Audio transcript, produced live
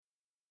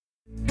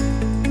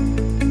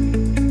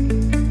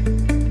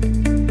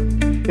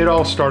It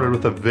all started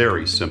with a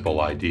very simple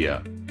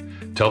idea.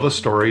 Tell the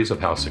stories of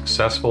how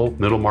successful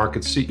middle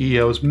market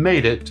CEOs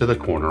made it to the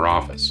corner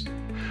office.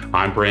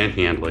 I'm Brant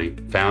Handley,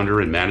 founder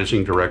and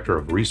managing director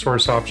of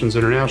Resource Options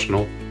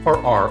International,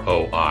 or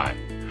ROI.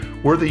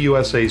 We're the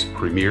USA's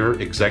premier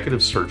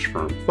executive search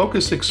firm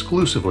focused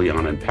exclusively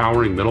on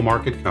empowering middle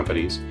market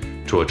companies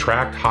to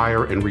attract,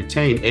 hire, and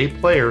retain A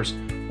players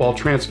while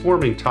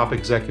transforming top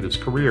executives'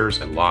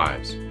 careers and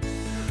lives.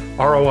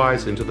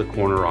 ROI's Into the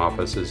Corner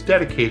office is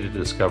dedicated to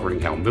discovering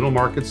how middle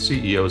market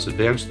CEOs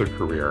advance their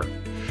career,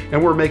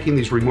 and we're making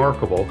these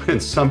remarkable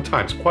and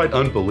sometimes quite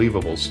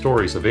unbelievable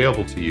stories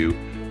available to you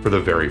for the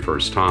very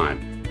first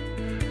time.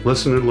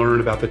 Listen and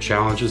learn about the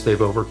challenges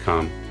they've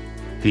overcome,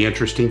 the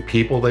interesting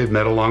people they've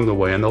met along the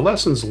way, and the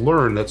lessons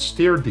learned that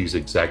steered these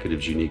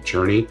executives' unique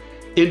journey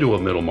into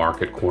a middle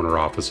market corner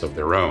office of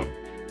their own.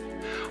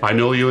 I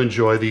know you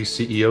enjoy these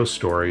CEO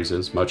stories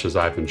as much as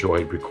I've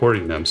enjoyed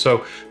recording them,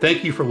 so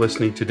thank you for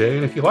listening today.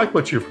 And if you like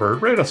what you've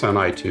heard, rate us on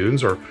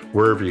iTunes or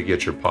wherever you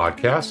get your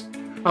podcasts.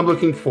 I'm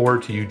looking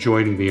forward to you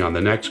joining me on the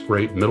next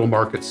great middle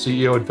market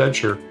CEO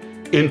adventure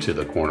into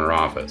the corner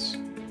office.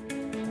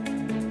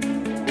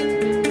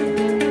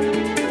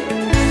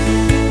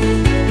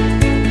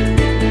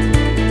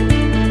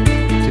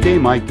 Today,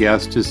 my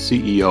guest is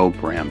CEO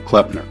Bram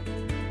Kleppner.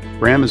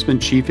 Bram has been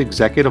Chief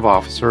Executive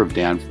Officer of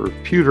Danforth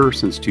Pewter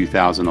since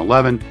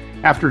 2011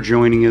 after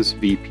joining as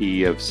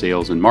VP of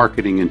Sales and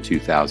Marketing in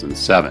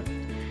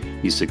 2007.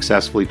 He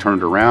successfully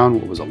turned around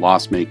what was a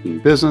loss-making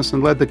business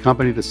and led the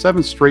company to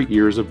 7 straight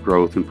years of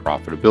growth and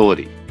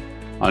profitability.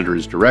 Under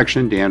his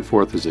direction,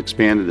 Danforth has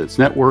expanded its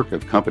network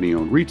of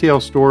company-owned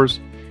retail stores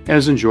and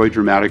has enjoyed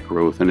dramatic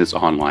growth in its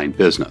online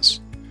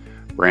business.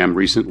 Bram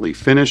recently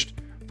finished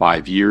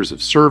 5 years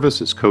of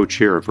service as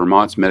co-chair of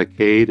Vermont's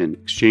Medicaid and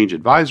Exchange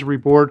Advisory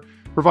Board,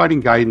 providing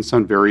guidance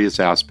on various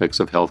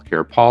aspects of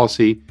healthcare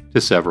policy to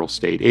several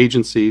state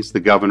agencies, the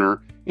governor,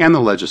 and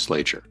the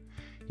legislature.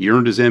 He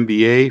earned his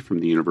MBA from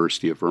the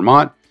University of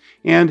Vermont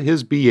and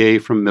his BA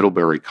from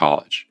Middlebury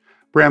College.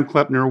 Bram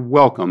Kleppner,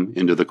 welcome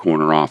into the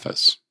corner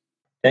office.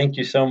 Thank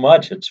you so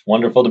much. It's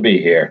wonderful to be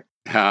here.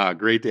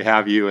 Great to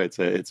have you. It's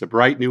a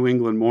bright New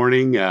England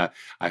morning. I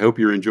hope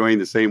you're enjoying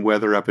the same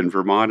weather up in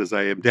Vermont as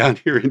I am down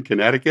here in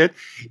Connecticut.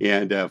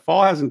 And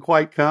fall hasn't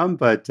quite come,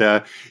 but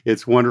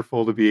it's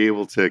wonderful to be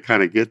able to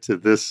kind of get to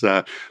this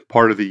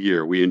part of the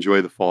year. We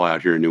enjoy the fall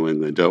out here in New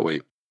England, don't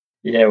we?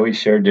 Yeah, we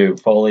sure do.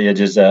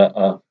 Foliage is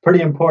a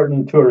pretty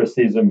important tourist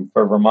season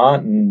for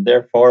Vermont, and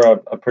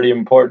therefore a pretty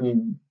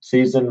important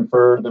season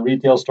for the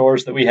retail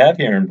stores that we have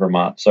here in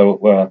Vermont.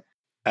 So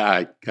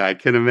I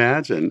can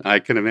imagine.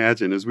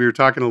 As we were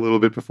talking a little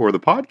bit before the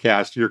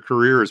podcast, your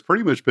career has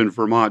pretty much been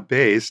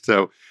Vermont-based.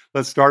 So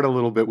let's start a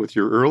little bit with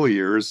your early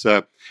years.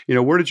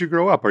 Where did you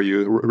grow up? Are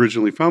you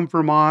originally from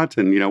Vermont?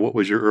 And, what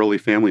was your early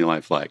family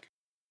life like?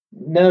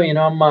 No,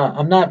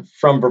 I'm not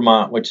from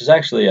Vermont, which is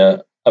actually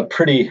a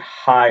pretty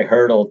high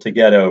hurdle to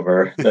get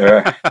over.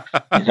 There,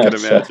 I can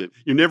imagine.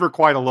 You're never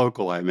quite a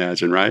local, I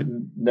imagine, right?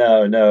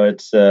 No,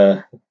 it's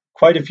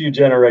quite a few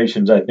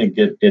generations, I think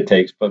it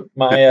takes. But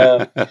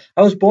I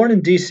was born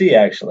in D.C.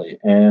 actually,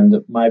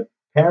 and my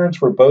parents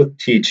were both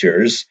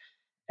teachers.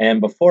 And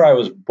before I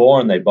was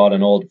born, they bought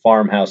an old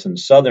farmhouse in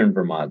southern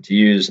Vermont to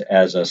use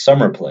as a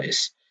summer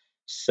place.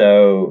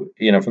 So,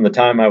 from the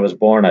time I was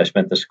born, I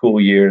spent the school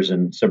years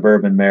in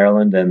suburban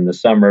Maryland and the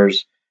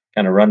summers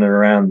kind of running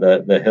around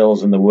the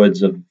hills and the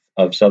woods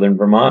of southern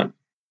Vermont.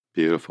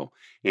 Beautiful.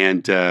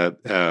 And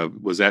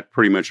was that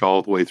pretty much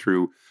all the way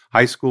through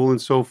high school and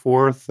so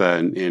forth,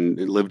 and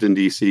lived in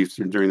D.C.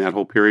 during that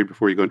whole period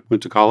before you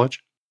went to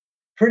college?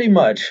 Pretty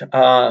much.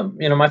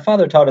 My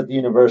father taught at the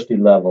university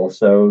level,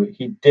 so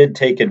he did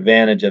take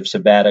advantage of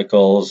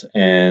sabbaticals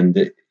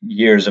and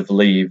years of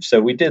leave. So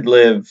we did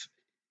live,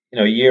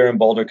 a year in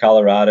Boulder,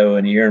 Colorado,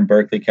 and a year in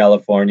Berkeley,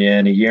 California,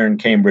 and a year in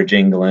Cambridge,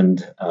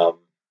 England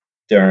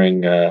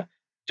during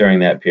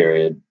that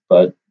period.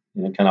 But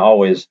kind of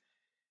always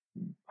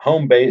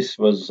home base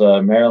was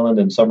Maryland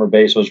and summer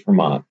base was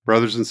Vermont.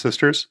 Brothers and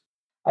sisters?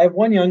 I have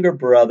one younger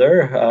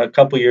brother, a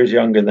couple years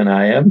younger than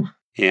I am.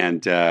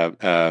 And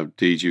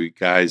did you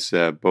guys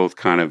both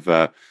kind of,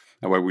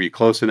 were you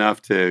close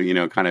enough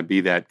to, kind of be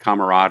that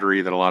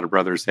camaraderie that a lot of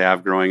brothers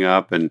have growing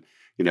up and,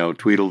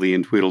 Tweedledee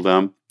and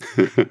Tweedledum?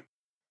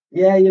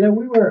 Yeah,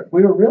 we were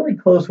really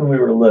close when we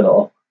were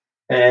little.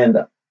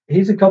 And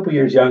he's a couple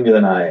years younger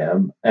than I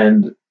am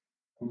and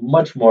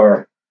much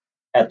more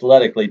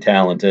athletically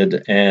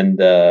talented and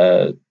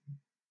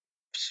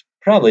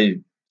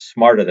probably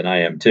smarter than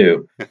I am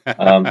too.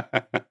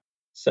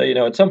 So,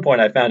 at some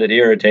point I found it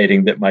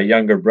irritating that my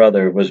younger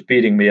brother was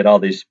beating me at all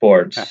these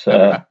sports.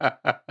 So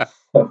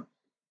there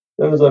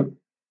was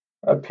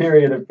a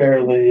period of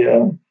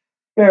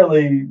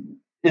fairly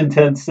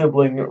intense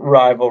sibling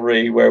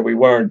rivalry where we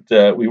weren't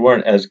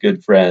as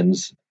good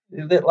friends.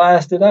 That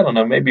lasted, I don't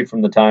know, maybe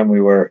from the time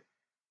we were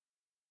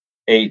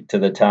 8 to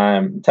the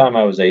time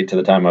I was 8 to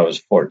the time I was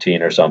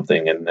 14 or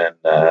something, and then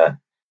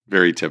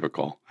very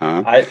typical,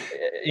 huh?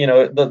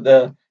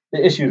 The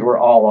issues were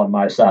all on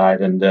my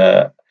side, and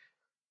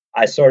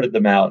I sorted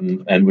them out,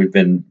 and we've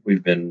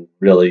been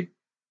really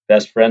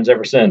best friends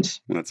ever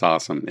since. That's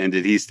awesome. And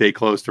did he stay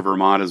close to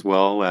Vermont as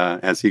well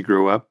as he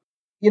grew up?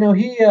 He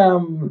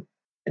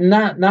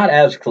not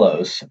as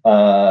close.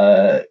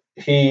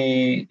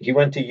 He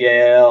went to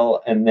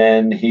Yale, and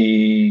then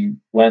he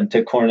went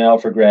to Cornell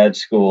for grad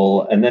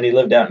school, and then he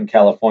lived out in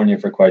California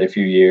for quite a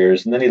few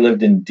years, and then he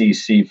lived in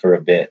D.C. for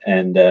a bit,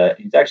 and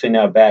he's actually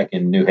now back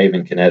in New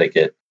Haven,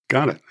 Connecticut.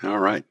 Got it. All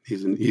right.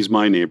 He's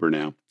my neighbor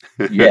now.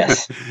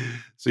 Yes.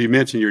 So you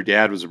mentioned your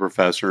dad was a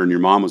professor and your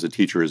mom was a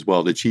teacher as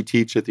well. Did she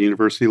teach at the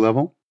university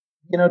level?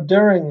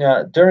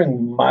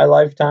 During my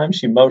lifetime,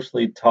 she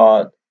mostly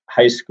taught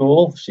high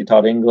school. She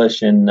taught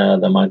English in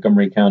the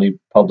Montgomery County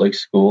public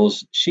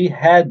schools. She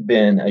had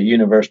been a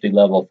university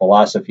level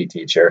philosophy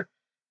teacher,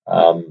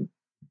 um,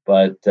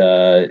 but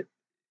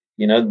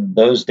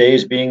those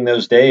days being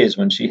those days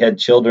when she had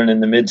children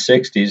in the mid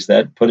 '60s,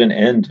 that put an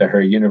end to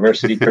her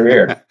university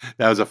career.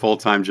 That was a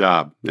full-time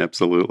job.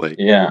 Absolutely.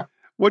 Yeah.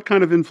 What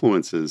kind of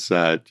influences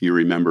do you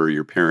remember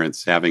your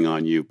parents having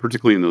on you,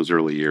 particularly in those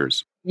early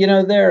years?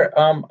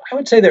 I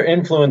would say their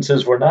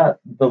influences were not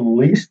the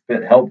least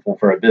bit helpful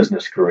for a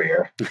business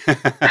career,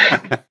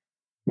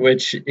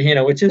 which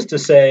is to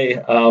say,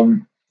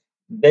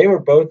 they were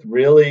both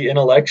really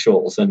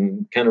intellectuals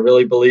and kind of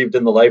really believed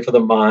in the life of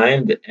the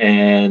mind.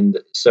 And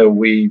so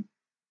we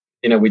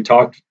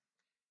talked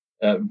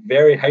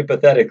very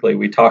hypothetically.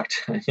 We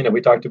talked,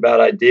 we talked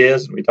about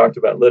ideas and we talked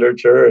about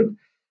literature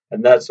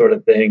and that sort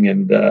of thing,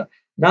 and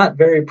not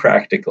very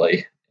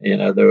practically.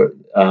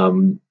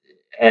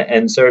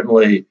 And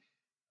certainly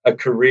a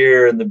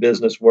career in the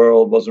business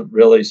world wasn't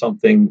really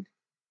something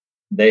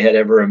they had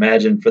ever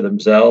imagined for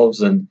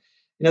themselves. And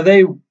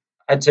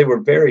I'd say, were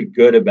very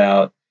good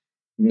about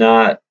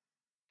not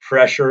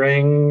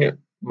pressuring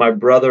my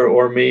brother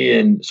or me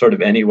in sort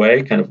of any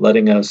way, kind of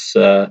letting us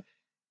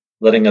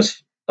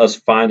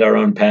find our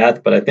own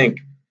path. But I think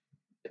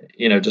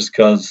just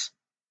because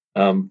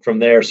from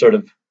their sort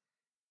of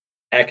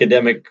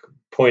academic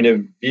point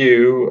of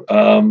view,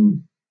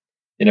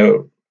 you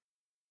know,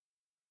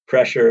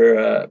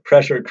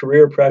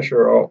 career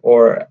pressure,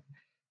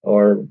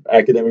 or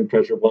academic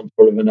pressure of one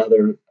sort of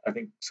another, I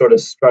think sort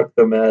of struck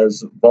them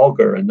as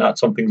vulgar and not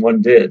something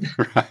one did.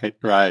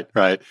 Right.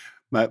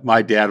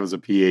 My dad was a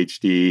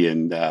PhD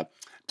and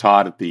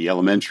taught at the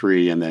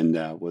elementary and then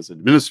was an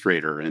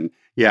administrator. And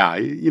yeah,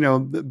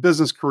 the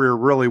business career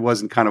really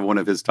wasn't kind of one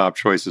of his top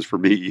choices for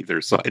me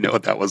either. So I know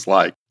what that was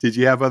like. Did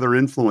you have other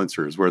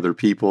influencers? Were there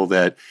people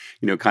that,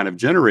 kind of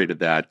generated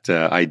that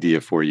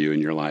idea for you in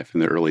your life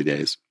in the early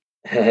days?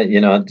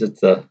 Just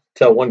to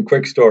tell one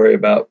quick story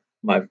about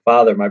my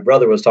father. My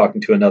brother was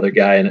talking to another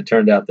guy, and it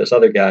turned out this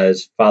other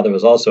guy's father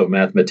was also a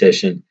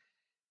mathematician.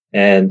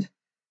 And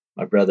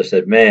my brother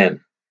said,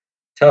 "Man,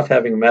 tough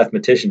having a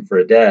mathematician for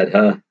a dad,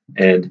 huh?"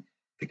 And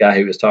the guy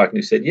he was talking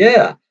to said,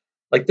 "Yeah,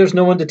 like there's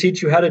no one to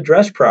teach you how to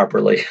dress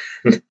properly."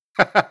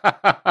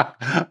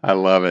 I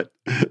love it.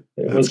 It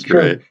That's was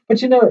true. great.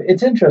 But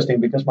it's interesting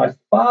because my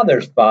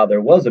father's father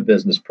was a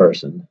business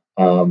person.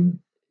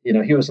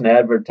 He was in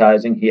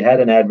advertising. He had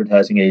an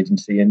advertising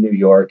agency in New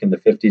York in the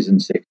 50s and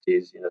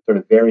 60s, sort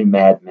of very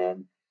Mad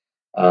Men.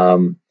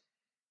 Um,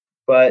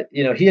 but,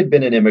 he had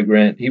been an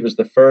immigrant. He was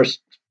the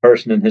first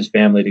person in his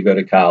family to go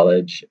to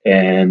college.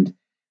 And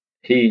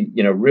he,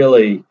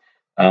 really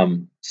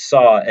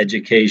saw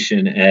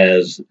education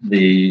as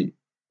the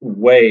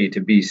way to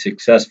be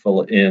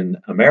successful in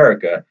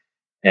America.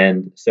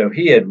 And so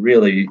he had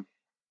really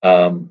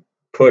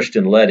pushed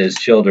and led his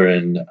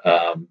children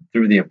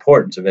through the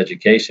importance of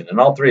education. And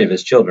all three of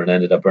his children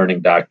ended up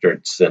earning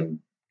doctorates and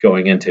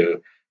going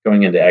into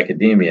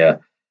academia.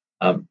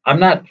 I'm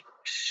not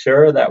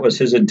sure that was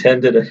his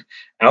intended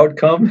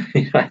outcome.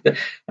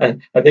 I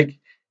think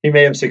he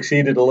may have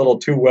succeeded a little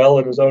too well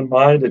in his own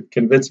mind at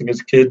convincing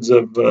his kids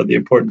of the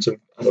importance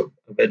of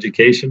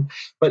education.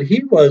 But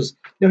he was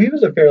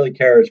a fairly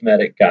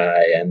charismatic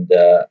guy, and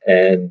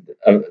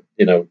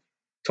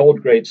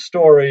told great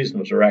stories and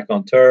was a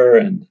raconteur.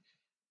 And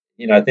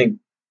I think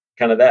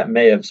kind of that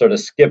may have sort of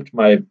skipped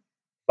my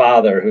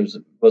father, who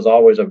was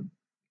always a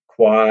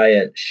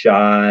quiet,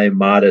 shy,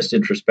 modest,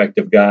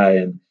 introspective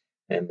guy,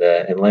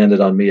 and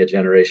landed on me a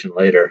generation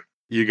later.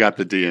 You got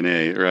the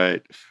DNA,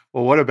 right?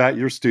 Well, what about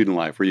your student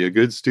life? Were you a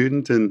good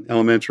student in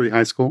elementary,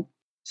 high school?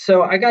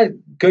 So I got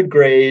good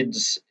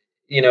grades,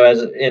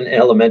 as in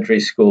elementary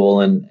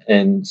school,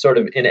 and sort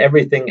of in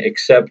everything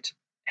except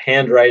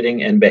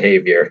handwriting and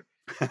behavior.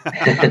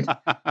 And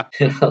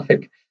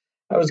like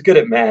I was good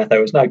at math, I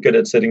was not good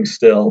at sitting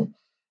still.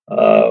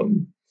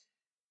 Um,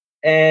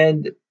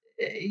 and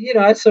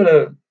I sort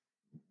of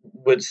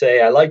would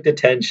say I liked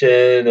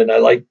attention and I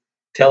liked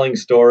telling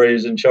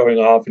stories and showing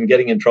off and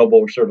getting in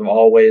trouble were sort of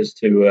all ways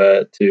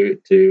to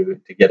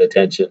get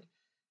attention.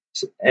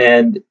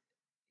 And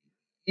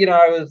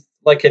I was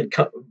like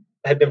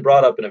had been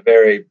brought up in a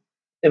very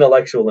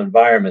intellectual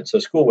environment, so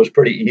school was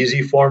pretty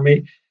easy for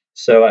me.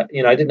 So I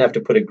didn't have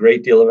to put a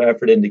great deal of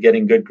effort into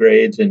getting good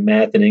grades in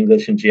math and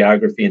English and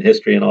geography and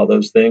history and all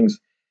those things.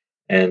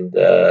 And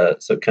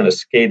so kind of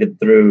skated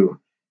through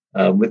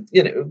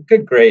with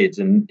good grades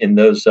in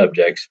those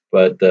subjects,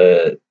 but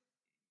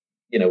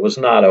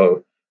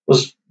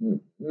was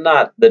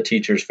not the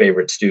teacher's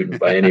favorite student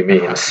by any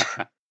means.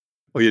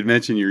 Well, you'd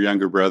mentioned your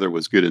younger brother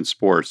was good in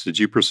sports. Did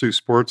you pursue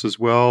sports as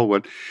well?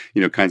 What,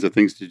 kinds of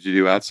things did you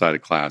do outside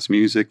of class?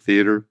 Music,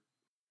 theater?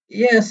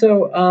 Yeah,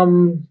 so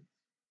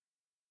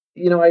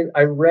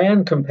I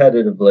ran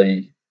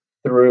competitively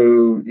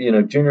through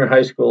junior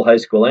high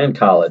school, and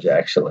college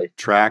actually,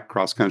 Track,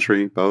 cross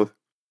country, both?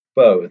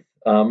 both.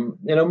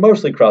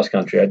 Mostly cross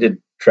country. I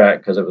did track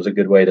because it was a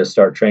good way to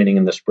start training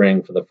in the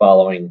spring for the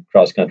following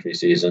cross country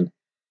season.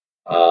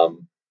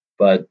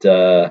 But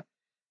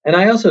and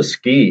I also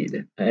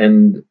skied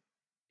and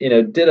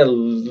did a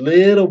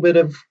little bit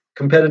of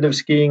competitive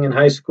skiing in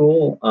high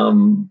school,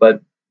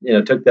 but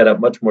took that up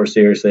much more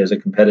seriously as a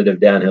competitive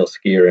downhill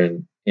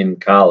skier in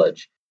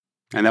college.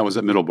 And that was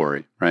at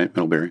Middlebury, right?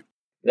 Middlebury.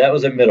 That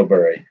was at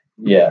Middlebury,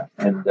 yeah.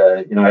 And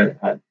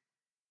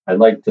I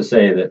like to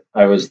say that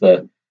I was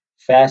the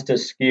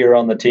fastest skier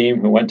on the team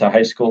who went to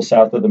high school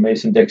south of the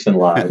Mason-Dixon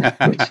line,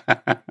 which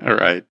All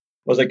right.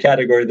 was a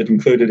category that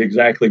included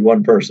exactly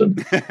one person.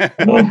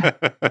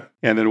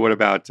 And then what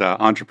about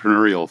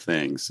entrepreneurial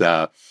things?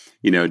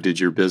 Did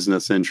your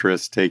business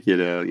interests take you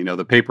to,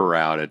 the paper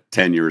route at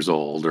 10 years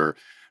old, or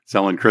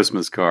selling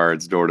Christmas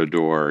cards door to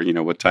door?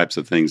 What types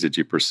of things did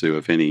you pursue,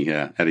 if any,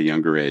 at a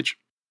younger age?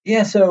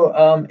 Yeah,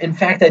 so in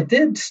fact, I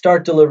did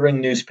start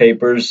delivering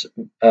newspapers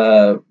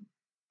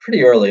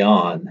pretty early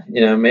on.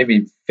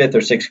 Maybe fifth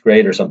or sixth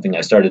grade or something.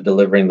 I started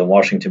delivering the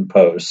Washington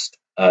Post,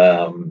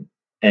 and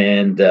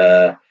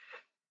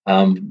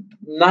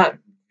not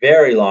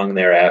very long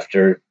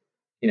thereafter,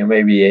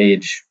 maybe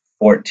age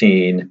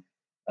 14,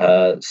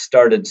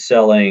 started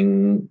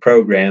selling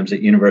programs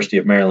at University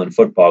of Maryland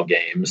football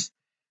games,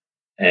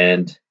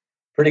 and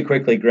pretty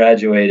quickly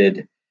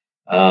graduated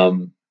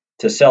to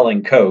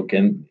selling Coke.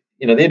 And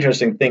the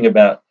interesting thing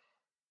about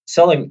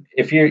selling,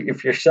 if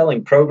you're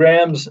selling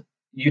programs,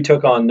 you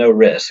took on no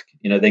risk.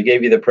 They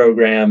gave you the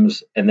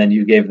programs, and then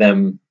you gave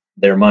them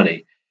their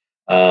money.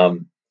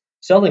 Um,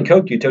 Selling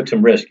Coke, you took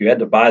some risk. You had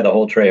to buy the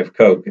whole tray of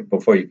Coke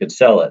before you could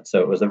sell it. So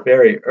it was a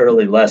very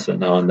early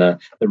lesson on the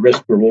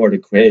risk reward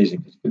equation,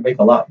 because you could make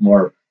a lot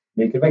more.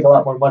 You could make a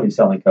lot more money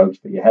selling Cokes,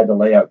 but you had to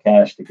lay out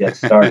cash to get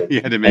started.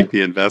 You had to make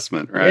the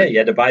investment, right? Yeah, you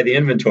had to buy the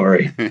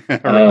inventory.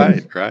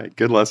 Right.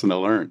 Good lesson to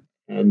learn.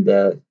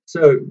 And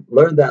so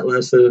learned that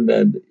lesson,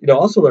 and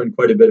also learned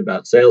quite a bit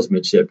about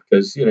salesmanship,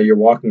 because you're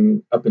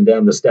walking up and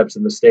down the steps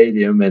in the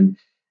stadium, and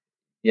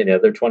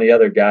there are 20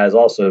 other guys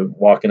also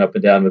walking up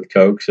and down with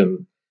Cokes,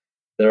 and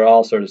they're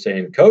all sort of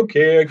saying, Coke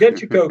here,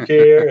 get your Coke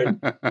here.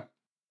 And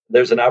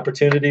there's an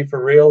opportunity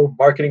for real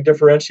marketing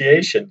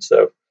differentiation.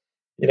 So,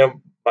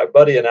 my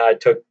buddy and I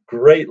took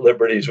great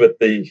liberties with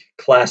the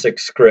classic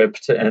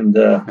script. And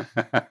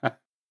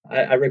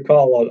I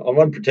recall on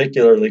one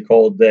particularly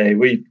cold day,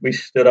 we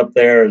stood up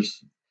there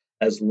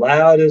as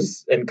loud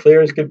as and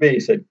clear as could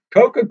be, said,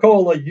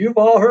 Coca-Cola, you've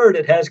all heard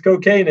it has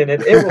cocaine in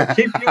it. It will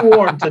keep you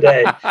warm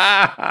today.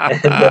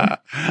 And,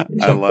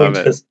 I love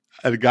it.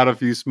 I got a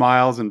few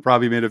smiles and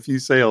probably made a few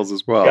sales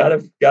as well. Got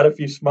a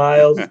few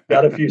smiles,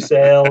 got a few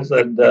sales,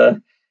 and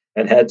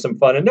had some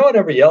fun. And no one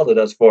ever yelled at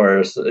us for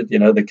us.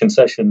 The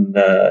concession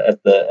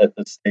at the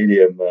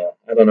stadium.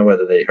 I don't know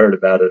whether they heard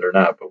about it or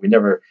not, but we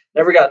never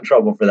got in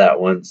trouble for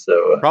that one.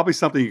 So probably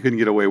something you couldn't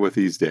get away with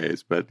these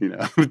days. But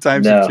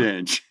times No. have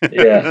changed.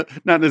 Yeah.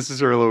 Not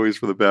necessarily always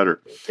for the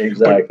better.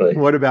 Exactly.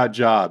 What about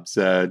jobs?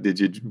 Did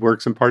you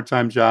work some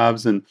part-time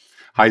jobs in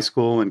high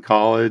school and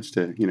college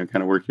to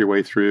kind of work your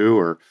way through,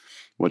 or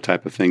what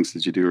type of things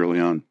did you do early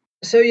on?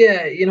 So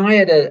yeah,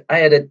 I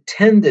had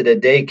attended a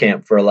day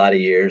camp for a lot of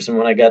years, and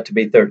when I got to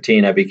be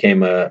 13, I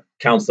became a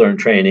counselor in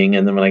training,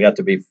 and then when I got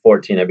to be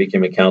 14, I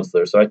became a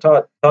counselor. So I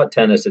taught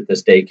tennis at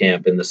this day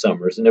camp in the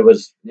summers, and it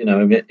was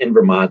in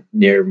Vermont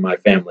near my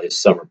family's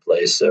summer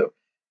place. So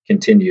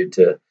continued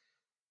to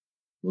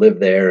live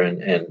there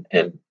and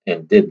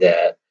did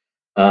that,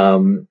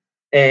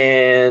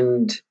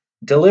 and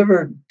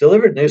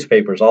delivered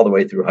newspapers all the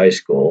way through high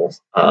school.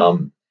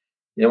 When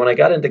I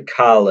got into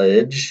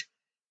college,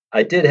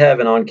 I did have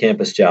an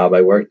on-campus job.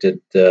 I worked at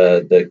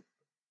the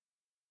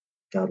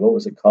God, what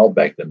was it called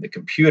back then? The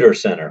computer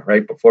center.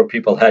 Right before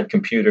people had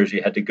computers,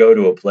 you had to go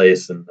to a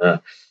place, and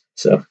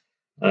so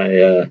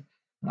I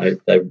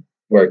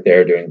worked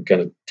there doing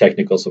kind of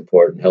technical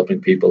support and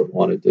helping people who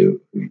wanted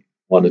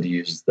to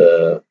use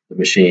the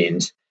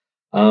machines.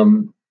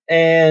 And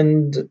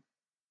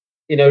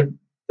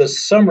the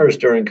summers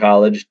during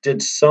college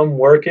did some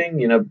working.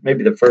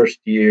 Maybe the first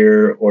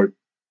year or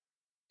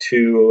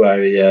two,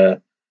 I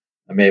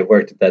may have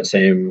worked at that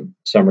same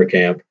summer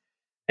camp,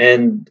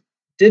 and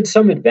did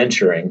some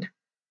adventuring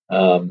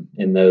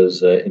in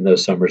those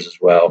summers as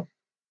well.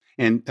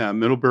 And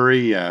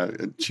Middlebury,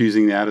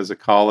 choosing that as a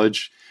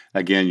college,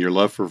 again, your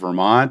love for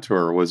Vermont,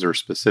 or was there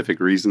specific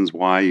reasons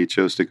why you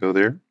chose to go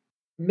there?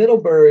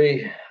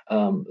 Middlebury.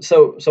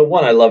 So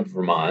one, I loved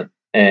Vermont,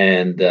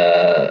 and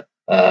it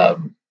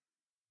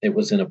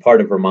was in a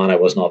part of Vermont I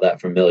wasn't all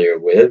that familiar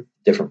with,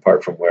 different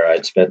part from where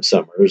I'd spent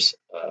summers.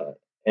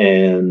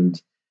 and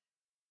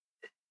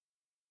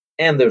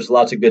there's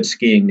lots of good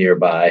skiing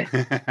nearby.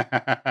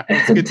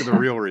 Let's get to the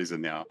real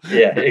reason now.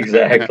 Yeah,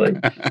 exactly.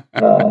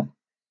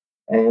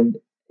 And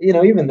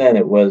even then,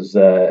 it was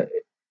a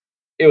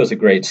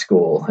great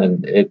school,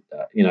 and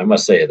I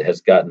must say it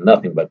has gotten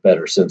nothing but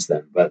better since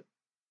then. But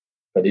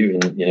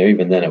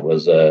even then, it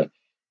was a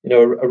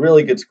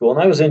really good school, and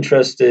I was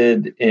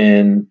interested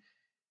in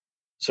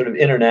sort of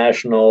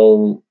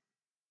international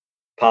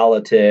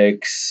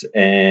politics,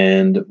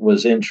 and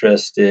was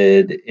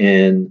interested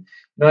in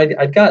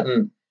I'd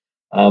gotten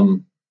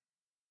um,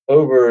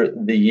 over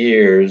the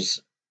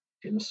years,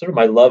 sort of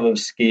my love of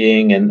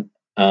skiing, and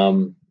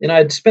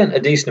I'd spent a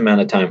decent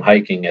amount of time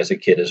hiking as a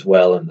kid as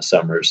well in the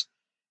summers,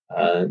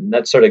 and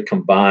that sort of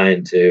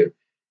combined to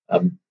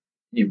um,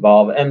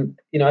 evolve. And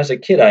as a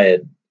kid, I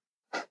had,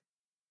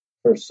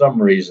 for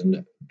some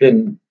reason,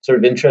 been sort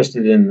of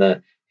interested in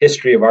the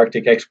history of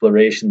Arctic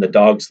exploration, the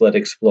dog sled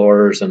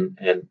explorers, and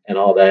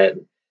all that.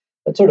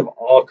 That sort of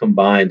all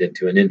combined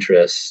into an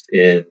interest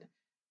in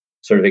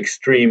sort of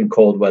extreme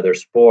cold weather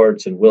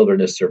sports and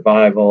wilderness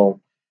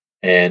survival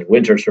and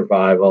winter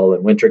survival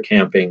and winter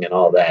camping and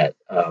all that.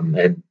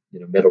 And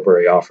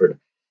Middlebury offered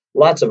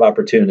lots of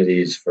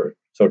opportunities for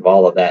sort of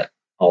all of that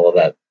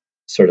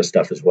sort of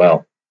stuff as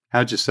well.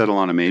 How'd you settle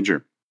on a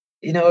major?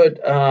 It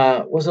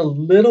was a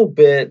little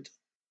bit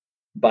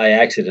by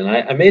accident.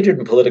 I majored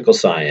in political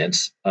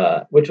science,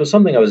 which was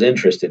something I was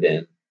interested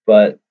in,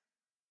 but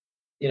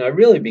I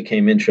really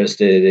became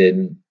interested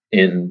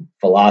in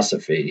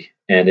philosophy,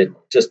 and it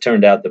just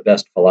turned out the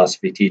best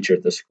philosophy teacher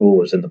at the school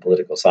was in the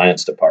political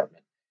science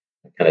department,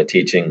 kind of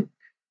teaching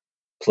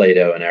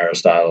Plato and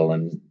Aristotle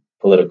and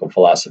political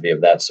philosophy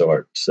of that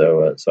sort.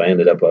 So I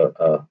ended up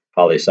a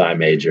poli sci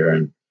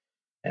major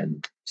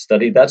and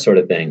studied that sort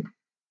of thing.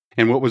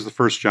 And what was the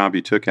first job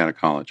you took out of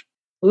college?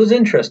 It was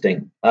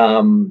interesting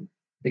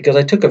because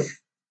I took a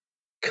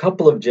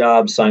couple of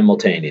jobs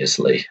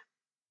simultaneously.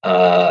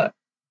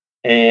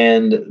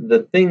 And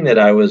the thing that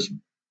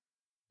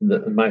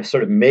my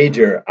sort of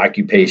major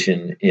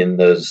occupation in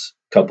those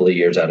couple of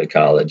years out of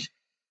college,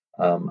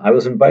 I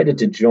was invited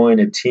to join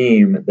a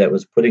team that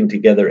was putting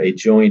together a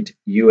joint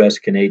U.S.,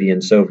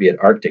 Canadian, Soviet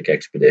Arctic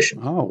expedition.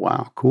 Oh,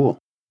 wow. Cool.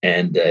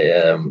 And,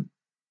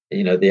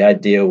 the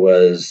idea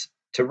was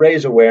to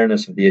raise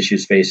awareness of the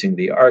issues facing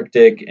the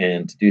Arctic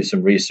and to do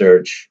some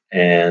research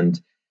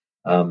and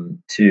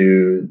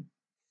to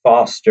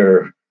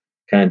foster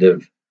kind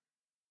of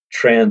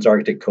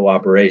trans-Arctic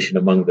cooperation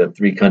among the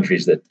three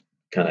countries that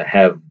kind of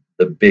have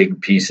the big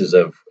pieces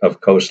of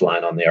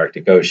coastline on the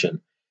Arctic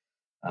Ocean.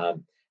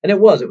 And it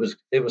was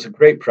a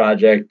great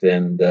project,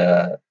 and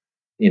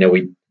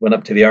we went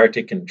up to the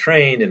Arctic and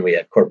trained, and we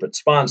had corporate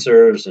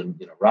sponsors,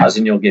 and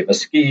Rossignol gave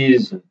us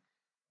skis,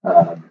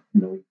 and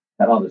we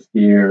had all this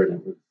gear,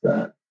 and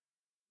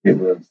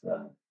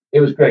it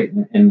was great.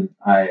 And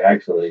I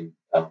actually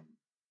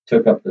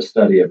took up the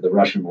study of the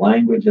Russian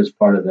language as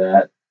part of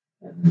that,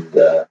 and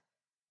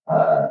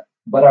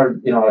but our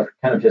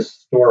kind of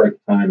historic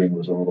timing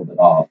was a little bit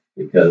off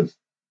because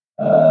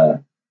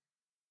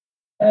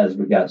as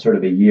we got sort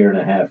of a year and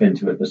a half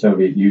into it, the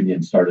Soviet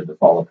Union started to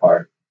fall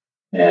apart,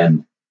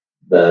 and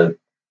the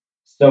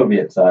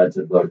Soviet side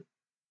said, "Look,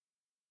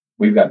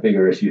 we've got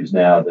bigger issues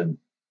now than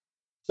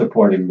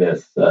supporting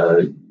this.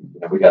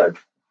 We got to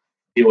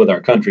deal with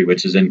our country,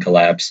 which is in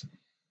collapse."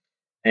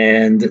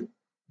 And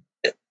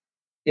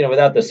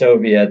without the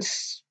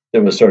Soviets,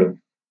 there was sort of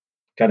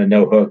kind of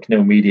no hook,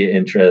 no media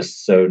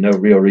interest, so no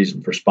real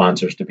reason for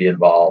sponsors to be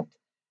involved.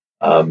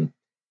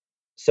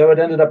 So it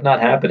ended up not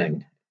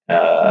happening.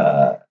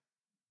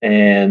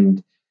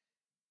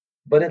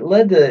 But it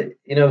led to,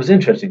 it was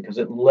interesting because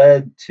it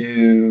led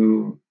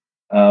to,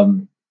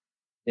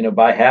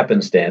 by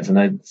happenstance. And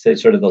I'd say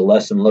sort of the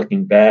lesson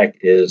looking back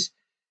is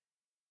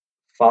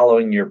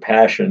following your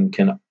passion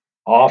can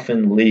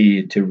often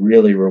lead to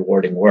really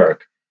rewarding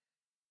work.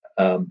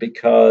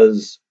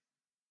 Because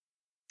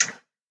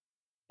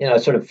I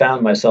sort of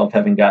found myself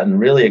having gotten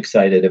really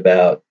excited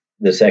about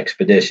this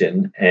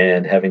expedition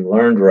and having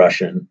learned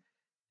Russian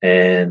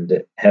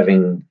and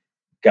having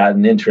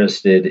gotten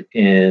interested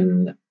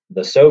in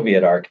the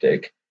Soviet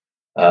Arctic,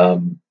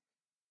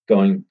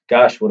 going,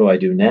 gosh, what do I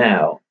do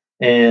now?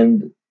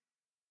 And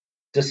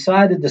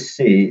decided to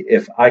see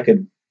if I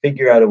could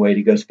figure out a way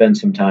to go spend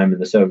some time in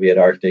the Soviet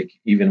Arctic,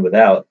 even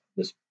without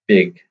this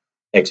big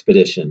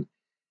expedition.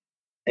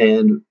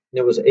 And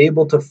I was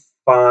able to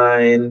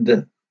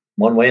find,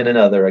 one way and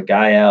another, a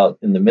guy out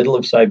in the middle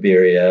of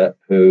Siberia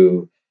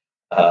who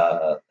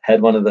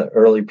had one of the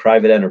early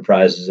private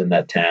enterprises in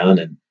that town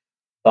and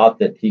thought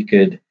that he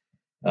could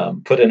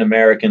put an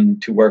American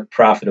to work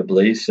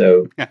profitably.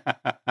 So,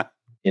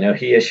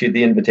 he issued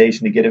the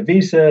invitation to get a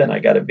visa, and I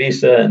got a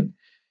visa and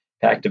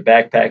packed a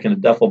backpack and a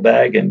duffel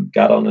bag and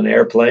got on an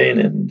airplane.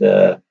 And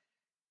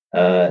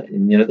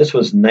this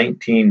was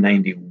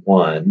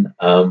 1991.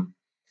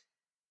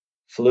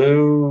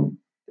 Flew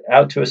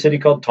out to a city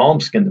called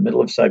Tomsk in the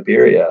middle of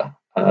Siberia,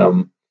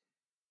 and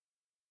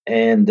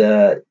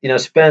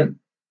spent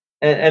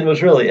and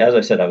was really, as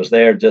I said, I was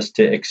there just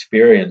to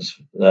experience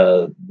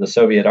the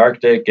Soviet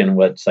Arctic and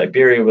what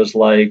Siberia was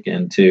like,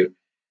 and to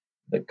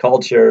the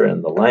culture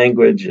and the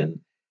language,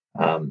 and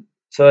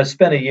so I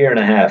spent a year and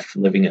a half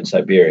living in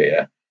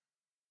Siberia,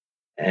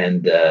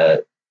 and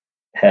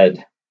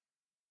had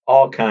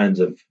all kinds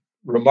of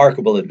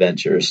remarkable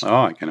adventures.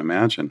 Oh, I can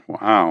imagine.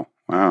 Wow.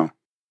 Wow.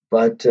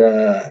 But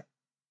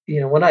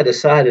when I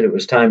decided it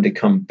was time to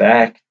come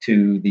back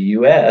to the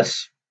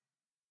U.S.,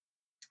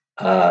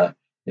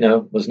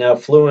 was now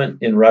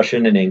fluent in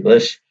Russian and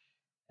English,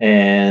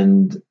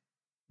 and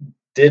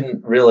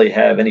didn't really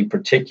have any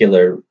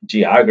particular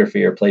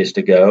geography or place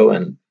to go.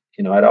 And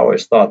I'd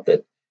always thought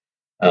that,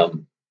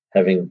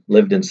 having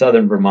lived in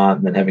southern Vermont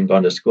and then having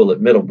gone to school at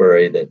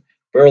Middlebury, that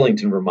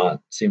Burlington, Vermont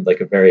seemed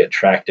like a very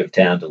attractive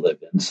town to live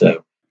in.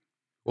 So,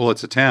 well,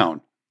 it's a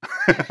town.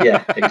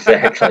 Yeah,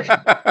 exactly.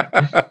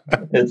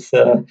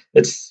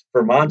 It's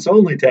Vermont's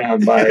only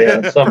town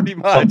by some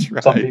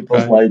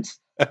people's lights.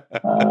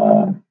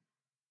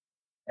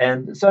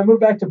 And so I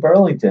moved back to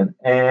Burlington,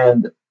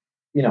 and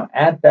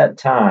at that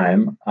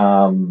time,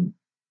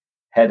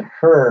 had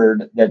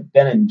heard that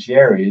Ben and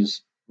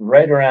Jerry's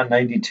right around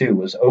 '92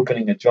 was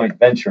opening a joint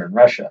venture in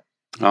Russia.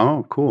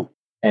 Oh, cool.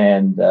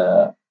 And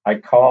I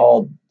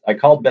called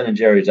Ben and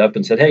Jerry's up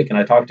and said, "Hey, can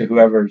I talk to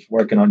whoever's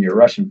working on your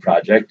Russian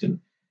project?" And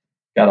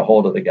got a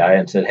hold of the guy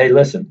and said, "Hey,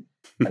 listen,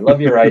 I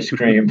love your ice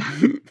cream.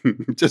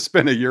 Just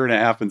spent a year and a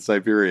half in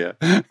Siberia.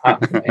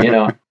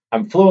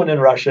 I'm fluent in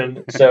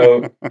Russian,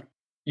 so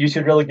you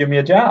should really give me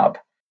a job."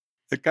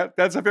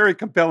 That's a very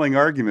compelling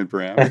argument,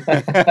 Bram.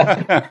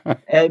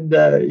 And,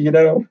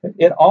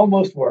 it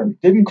almost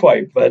worked. Didn't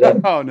quite, but...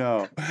 oh,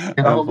 no. I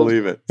don't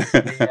believe it.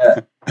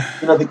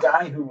 The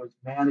guy who was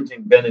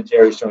managing Ben &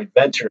 Jerry's joint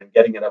venture and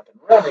getting it up and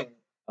running,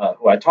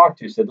 who I talked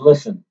to, said,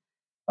 "Listen,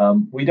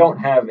 we don't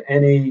have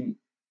any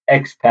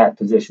expat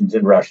positions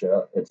in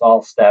Russia. It's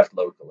all staffed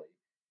locally.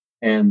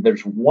 And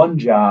there's one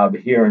job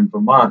here in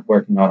Vermont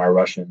working on our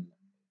Russian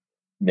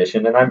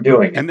mission, and I'm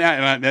doing it."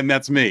 And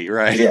that's me,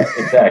 right? Yeah,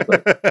 exactly.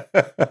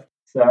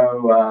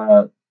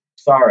 So,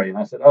 sorry. And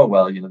I said, "Oh,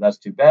 well, that's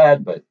too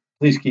bad, but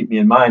please keep me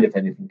in mind if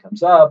anything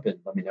comes up, and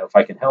let me know if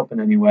I can help in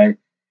any way."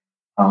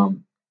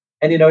 And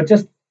it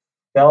just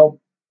felt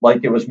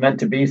like it was meant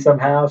to be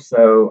somehow.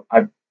 So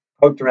I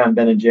poked around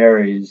Ben and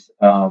Jerry's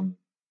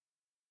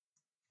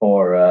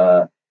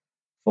for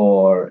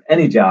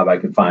any job I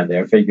could find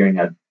there, figuring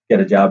I'd get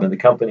a job in the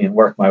company and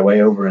work my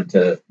way over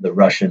into the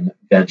Russian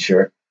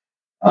venture.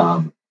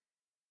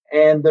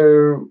 And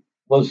there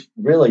was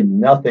really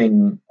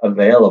nothing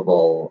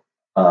available,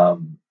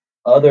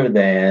 other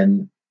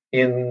than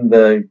in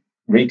the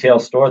retail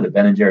store that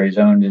Ben and Jerry's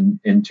owned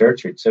in Church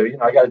Street. So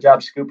I got a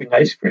job scooping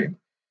ice cream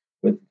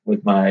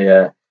with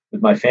my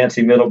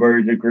fancy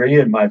Middlebury degree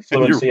and my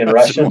fluency in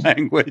Russian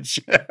language.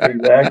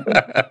 Exactly.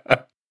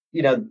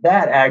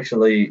 That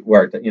actually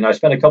worked. I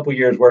spent a couple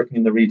years working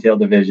in the retail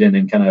division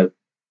and kind of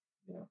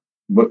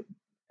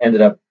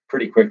ended up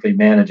pretty quickly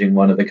managing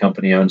one of the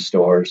company-owned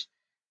stores.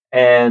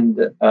 And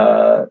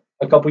a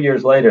couple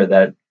years later,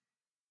 that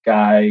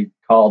guy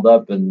called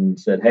up and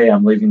said, "Hey,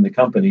 I'm leaving the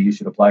company. You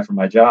should apply for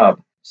my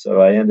job."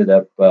 So I ended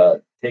up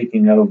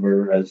taking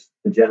over as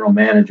the general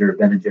manager of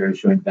Ben &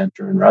 Jerry's joint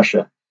venture in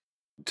Russia.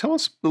 Tell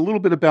us a little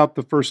bit about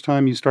the first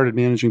time you started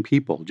managing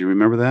people. Do you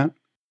remember that?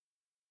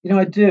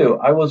 I do.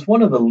 I was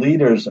one of the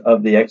leaders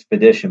of the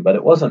expedition, but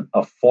it wasn't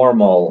a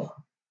formal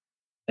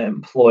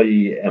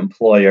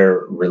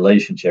employee-employer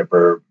relationship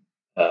or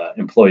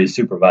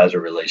employee-supervisor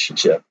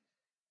relationship.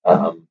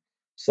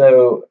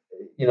 So,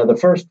 the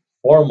first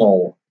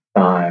formal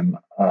time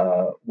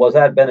was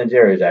at Ben &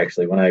 Jerry's,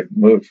 actually, when I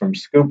moved from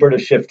scooper to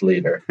shift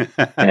leader.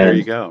 There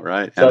you go,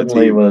 right.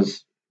 Suddenly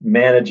was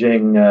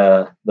managing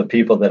the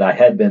people that I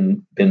had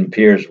been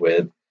peers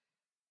with.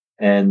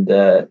 And,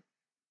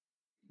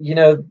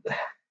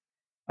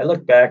 I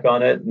look back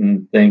on it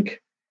and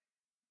think,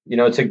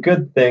 it's a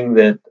good thing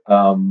that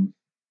I'm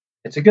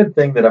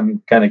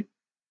kind of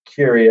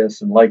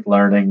curious and like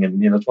learning.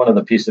 And it's one of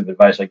the pieces of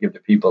advice I give to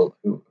people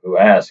who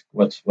ask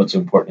what's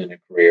important in a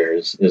career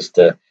is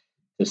to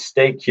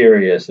stay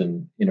curious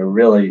and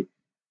really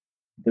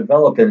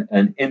develop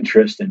an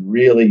interest in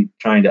really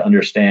trying to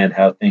understand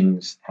how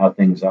things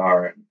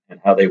are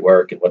and how they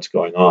work and what's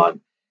going on.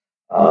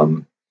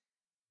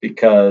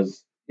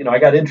 Because I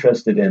got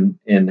interested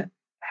in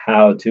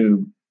how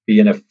to be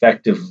an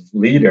effective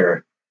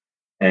leader,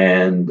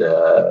 and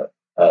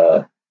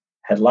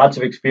had lots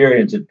of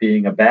experience at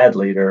being a bad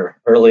leader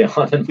early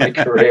on in my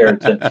career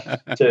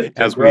to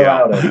grow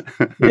out of.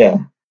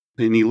 Yeah.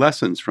 Any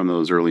lessons from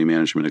those early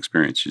management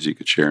experiences you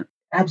could share?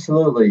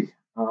 Absolutely.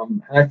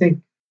 And I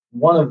think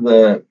one of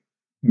the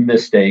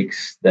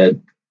mistakes that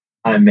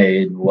I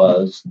made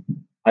was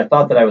I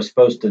thought that I was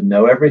supposed to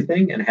know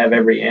everything and have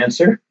every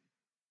answer,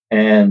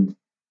 and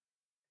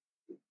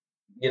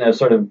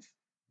sort of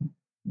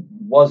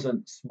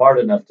wasn't smart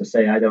enough to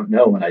say I don't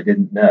know when I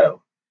didn't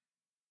know.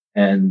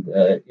 And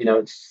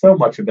it's so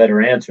much a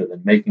better answer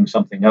than making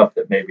something up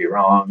that may be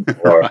wrong,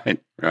 or right,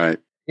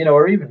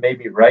 or even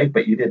maybe right,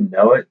 but you didn't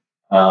know it,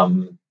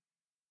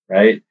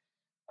 right?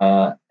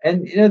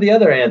 And the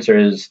other answer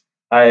is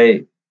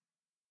I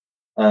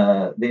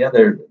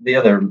the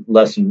other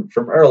lesson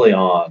from early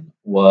on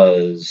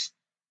was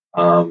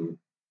um,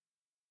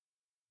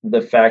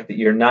 the fact that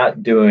you're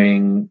not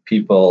doing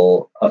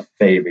people a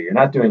favor. You're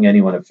not doing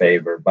anyone a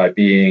favor by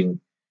being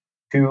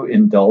too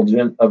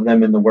indulgent of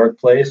them in the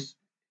workplace.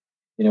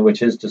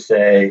 Which is to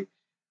say,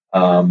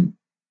 um,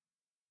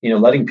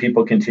 letting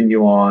people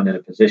continue on in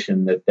a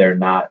position that they're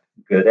not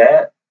good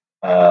at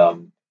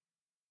um,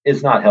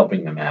 is not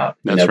helping them out.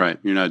 That's right.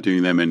 You're not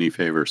doing them any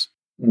favors.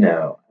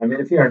 No, I mean,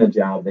 if you're in a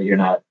job that you're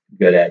not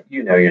good at,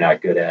 you're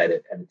not good at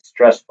it, and it's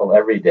stressful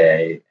every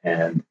day,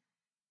 and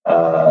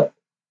uh,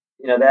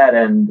 that,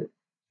 and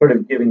sort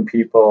of giving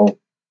people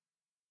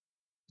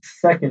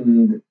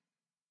second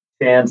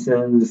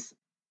chances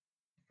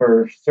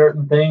for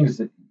certain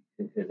things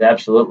is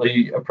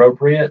absolutely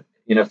appropriate.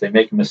 If they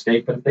make a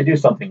mistake, but if they do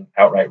something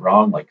outright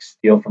wrong, like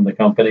steal from the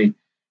company,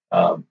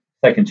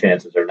 second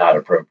chances are not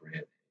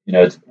appropriate.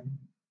 It's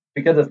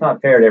because it's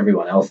not fair to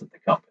everyone else at the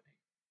company.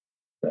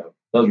 So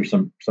those are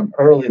some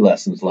early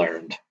lessons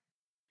learned.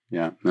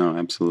 Yeah, no,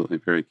 absolutely.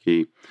 Very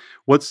key.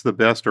 What's the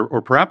best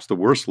or perhaps the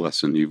worst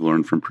lesson you've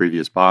learned from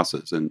previous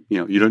bosses? And,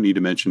 you don't need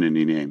to mention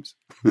any names.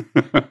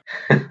 I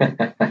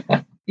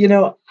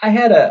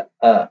had a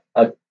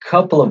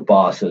couple of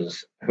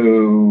bosses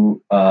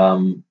who,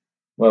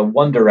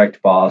 one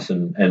direct boss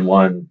and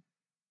one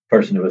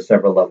person who was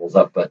several levels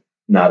up, but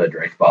not a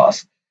direct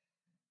boss,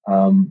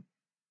 um,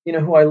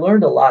 who I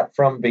learned a lot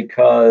from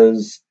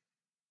because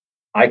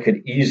I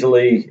could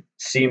easily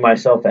see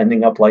myself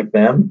ending up like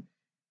them,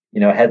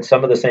 had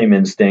some of the same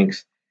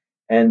instincts.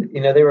 And,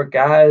 they were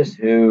guys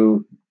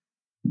who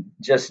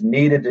just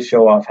needed to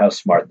show off how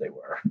smart they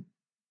were.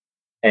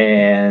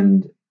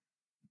 And,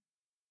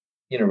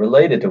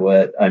 related to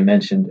what I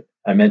mentioned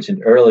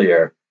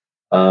earlier,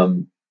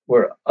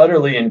 were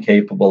utterly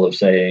incapable of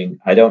saying,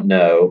 I don't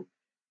know,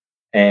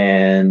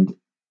 and,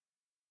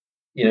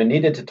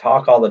 needed to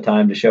talk all the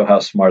time to show how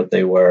smart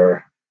they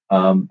were.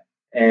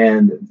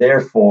 And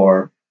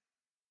therefore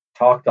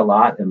talked a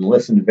lot and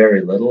listened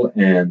very little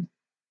and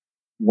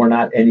were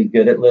not any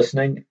good at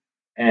listening.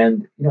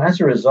 And, as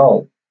a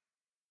result,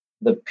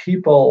 the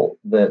people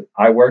that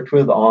I worked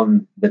with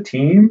on the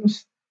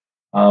teams,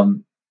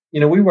 um,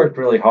 we worked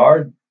really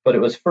hard, but it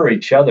was for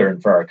each other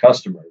and for our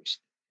customers.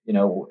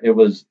 It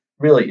was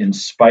really in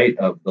spite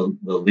of the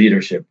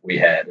leadership we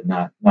had,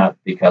 and not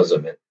because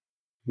of it.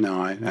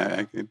 No,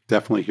 I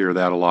definitely hear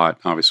that a lot,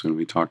 obviously, when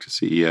we talk to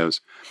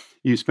CEOs.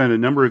 You spent a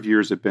number of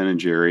years at Ben &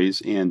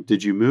 Jerry's, and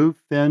did you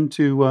move then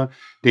to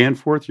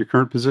Danforth, your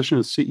current position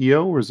as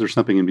CEO, or is there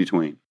something in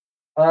between?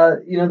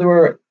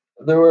 There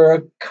were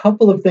a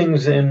couple of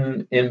things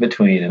in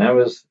between, and I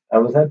was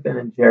at Ben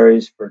and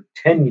Jerry's for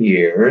 10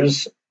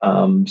 years,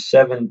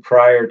 7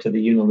 prior to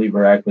the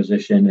Unilever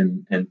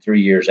acquisition, and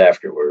 3 years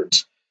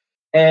afterwards.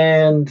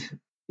 And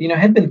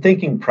had been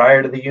thinking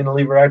prior to the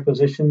Unilever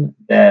acquisition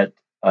that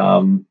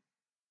um,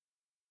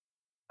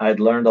 I'd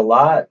learned a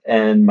lot,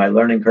 and my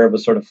learning curve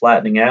was sort of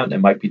flattening out, and it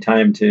might be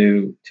time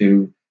to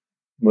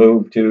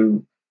move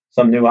to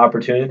some new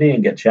opportunity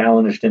and get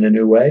challenged in a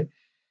new way.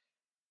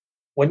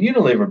 When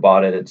Unilever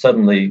bought it, it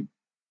suddenly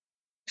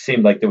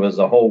seemed like there was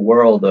a whole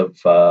world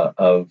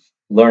of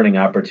learning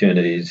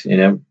opportunities.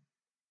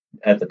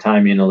 At the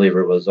time,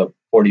 Unilever was a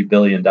 $40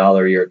 billion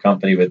a year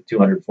company with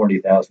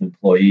 240,000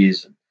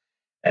 employees,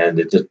 and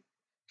it just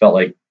felt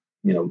like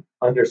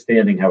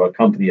understanding how a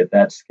company at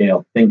that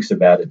scale thinks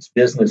about its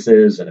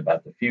businesses and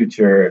about the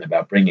future and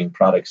about bringing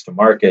products to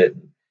market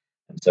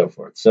and so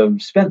forth. So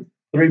spent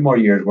 3 more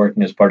years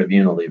working as part of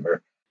Unilever.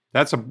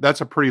 That's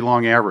a pretty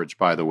long average,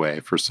 by the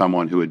way, for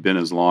someone who had been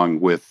as long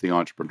with the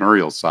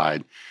entrepreneurial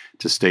side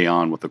to stay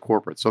on with the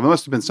corporate. So there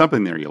must have been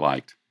something there you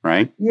liked,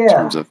 right? In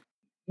terms Yeah, of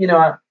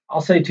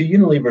I'll say to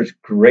Unilever's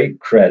great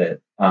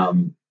credit,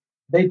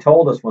 they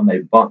told us when they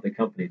bought the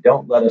company,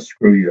 "Don't let us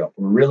screw you up.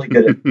 We're really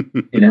good at,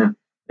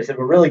 they said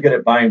we're really good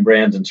at buying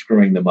brands and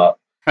screwing them up."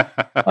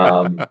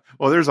 Um,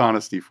 well, there's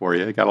honesty for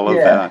you. Gotta love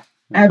yeah, that.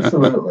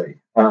 absolutely.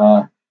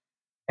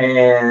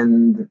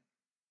 And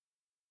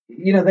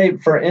they,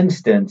 for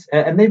instance,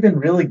 and they've been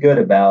really good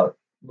about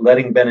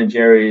letting Ben and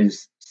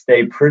Jerry's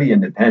stay pretty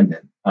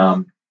independent.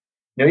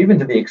 Even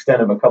to the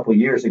extent of a couple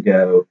years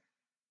ago,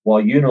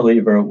 while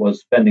Unilever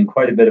was spending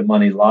quite a bit of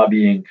money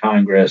lobbying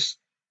Congress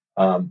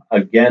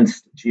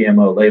against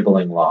GMO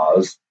labeling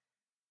laws,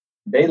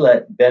 they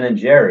let Ben and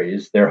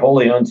Jerry's, their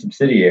wholly owned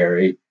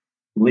subsidiary,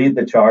 lead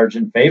the charge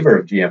in favor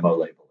of GMO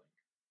labeling.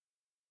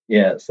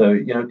 Yeah, so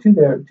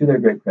to their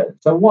great credit.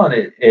 So one,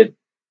 it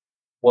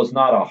was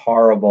not a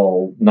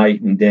horrible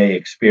night and day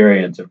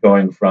experience of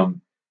going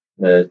from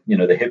the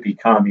hippie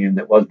commune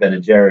that was Ben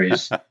and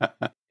Jerry's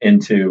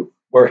into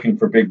working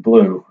for Big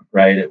Blue,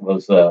 right? It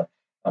was a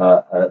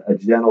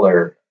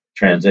gentler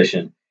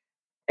transition,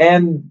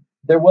 and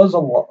there was a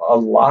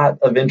lot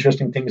of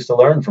interesting things to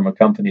learn from a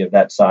company of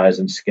that size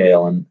and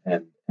scale and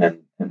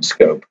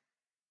scope.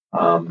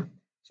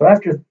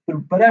 After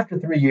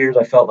 3 years,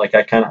 I felt like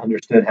I kind of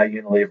understood how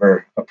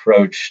Unilever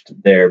approached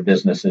their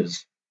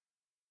businesses,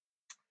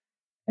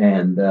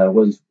 and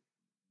was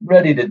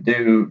ready to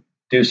do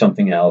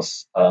something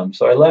else.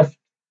 So I left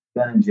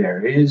Ben and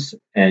Jerry's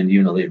and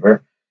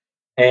Unilever,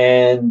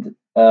 and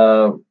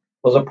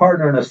was a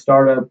partner in a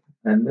startup.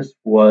 And this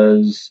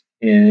was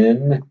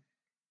in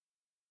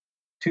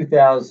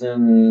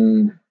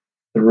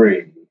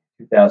 2003,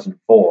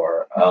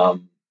 2004.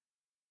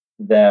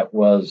 That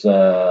was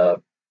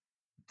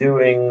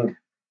doing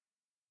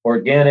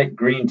organic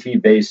green tea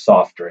based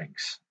soft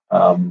drinks,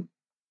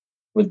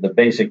 with the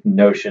basic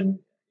notion,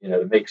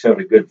 to make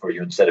soda good for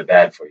you instead of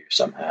bad for you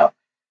somehow.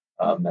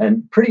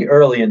 And pretty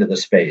early into the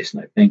space.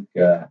 And I think,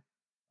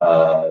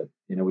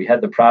 we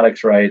had the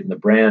products right and the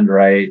brand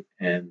right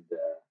and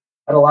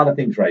had a lot of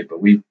things right, but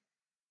we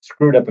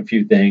screwed up a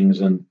few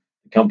things and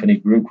the company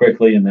grew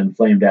quickly and then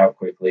flamed out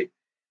quickly.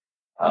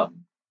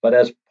 But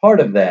as part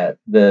of that,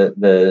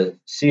 the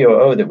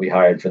COO that we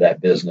hired for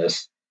that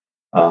business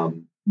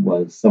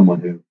was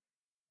someone who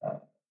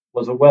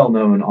was a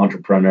well-known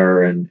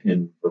entrepreneur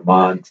in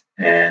Vermont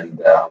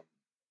and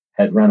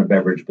had run a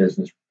beverage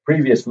business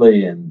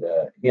previously, and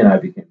he and I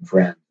became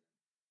friends.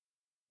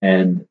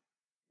 And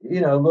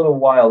a little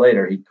while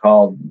later, he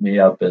called me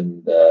up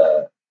and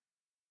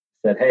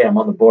said, "Hey, I'm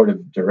on the board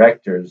of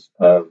directors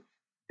of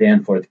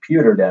Danforth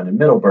Pewter down in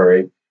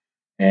Middlebury,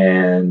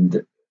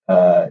 and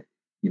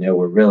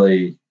we're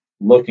really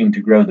looking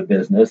to grow the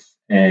business,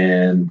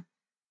 and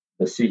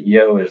the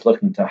CEO is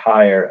looking to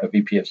hire a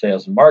VP of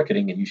Sales and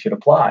Marketing, and you should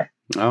apply."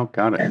 Oh,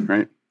 got it. And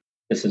right.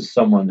 This is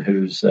someone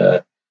whose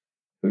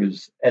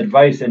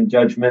advice and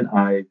judgment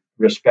I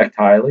respect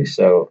highly.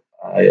 So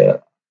I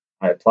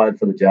applied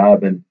for the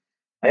job, and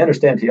I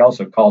understand he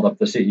also called up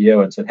the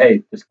CEO and said,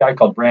 "Hey, this guy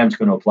called Bram's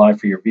going to apply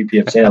for your VP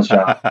of Sales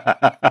job.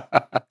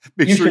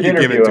 Make You sure should you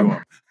give interview it to him."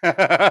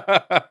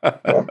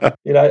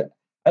 him.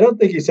 I don't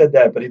think he said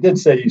that, but he did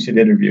say you should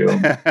interview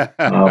him.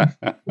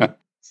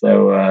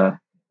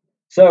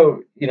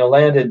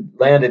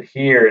 Landed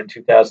here in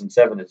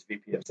 2007 as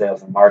VP of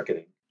Sales and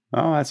Marketing.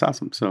 Oh, that's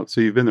awesome. So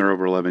you've been there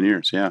over 11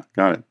 years. Yeah,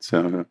 got it.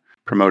 So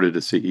promoted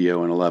to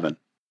CEO in 11.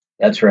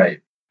 That's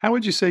right. How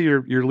would you say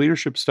your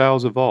leadership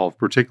styles evolved,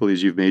 particularly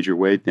as you've made your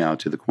way now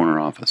to the corner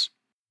office?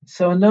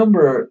 So a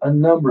number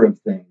of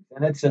things,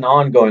 and it's an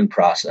ongoing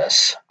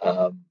process.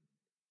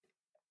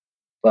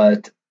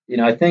 But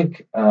I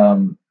think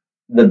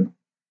the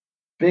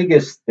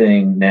biggest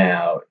thing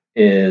now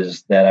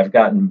is that I've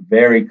gotten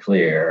very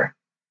clear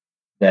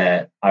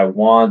that I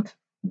want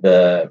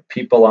the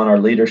people on our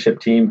leadership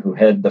team who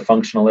head the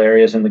functional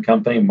areas in the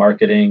company,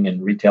 marketing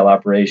and retail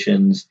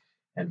operations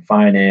and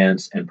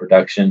finance and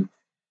production,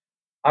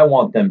 I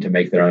want them to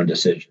make their own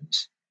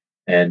decisions.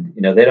 And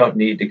they don't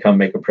need to come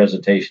make a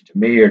presentation to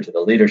me or to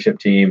the leadership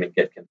team and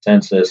get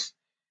consensus.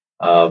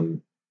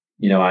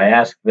 I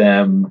ask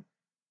them,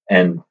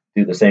 and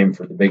do the same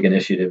for the big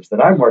initiatives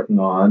that I'm working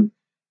on,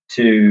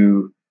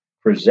 to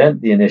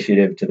present the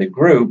initiative to the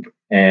group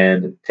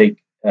and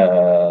take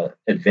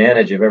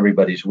advantage of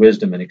everybody's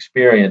wisdom and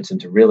experience,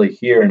 and to really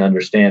hear and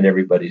understand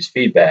everybody's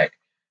feedback.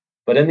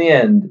 But in the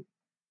end,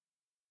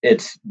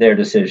 it's their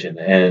decision.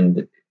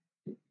 And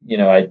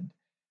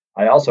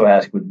I also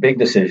ask with big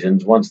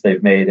decisions, once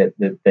they've made it,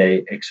 that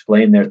they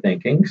explain their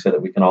thinking so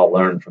that we can all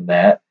learn from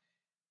that.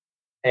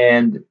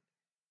 And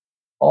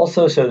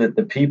also so that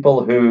the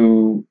people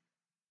who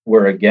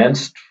were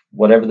against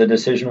whatever the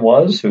decision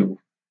was, who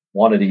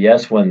wanted a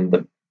yes when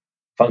the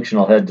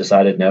functional head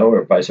decided no,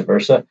 or vice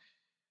versa,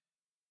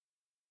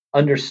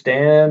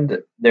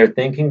 understand their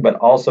thinking, but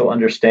also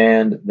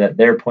understand that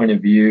their point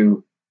of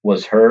view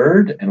was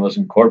heard and was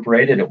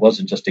incorporated. It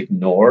wasn't just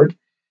ignored.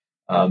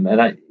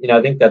 And I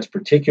think that's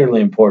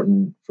particularly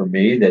important for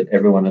me, that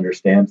everyone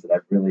understands that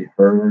I've really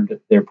heard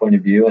their point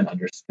of view and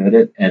understood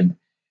it and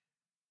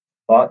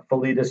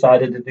thoughtfully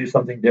decided to do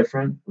something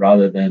different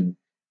rather than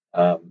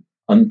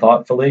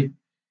unthoughtfully.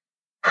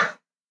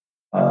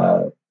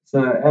 So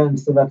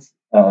that's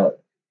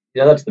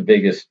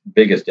the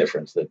biggest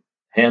difference. That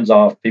hands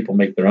off, people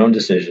make their own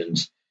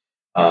decisions,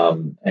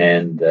 and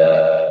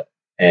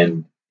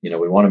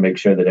we want to make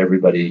sure that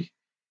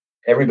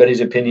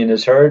everybody's opinion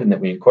is heard and that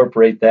we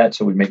incorporate that,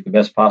 so we make the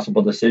best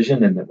possible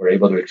decision, and that we're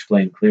able to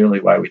explain clearly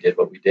why we did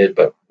what we did,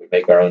 but we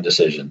make our own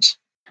decisions.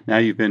 Now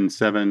you've been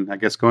 7, I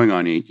guess going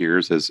on 8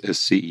 years as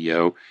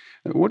CEO.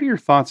 What are your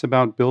thoughts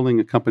about building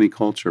a company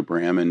culture,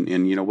 Bram?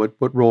 And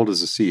what role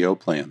does a CEO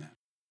play in that?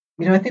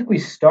 I think we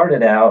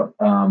started out,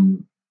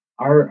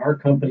 our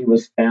company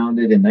was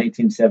founded in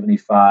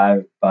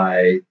 1975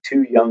 by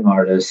two young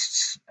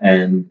artists,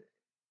 and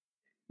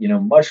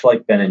much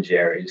like Ben and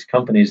Jerry's,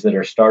 companies that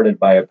are started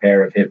by a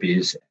pair of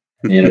hippies,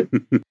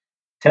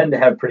 tend to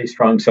have pretty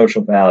strong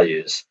social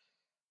values.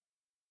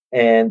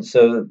 And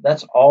so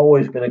that's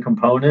always been a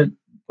component,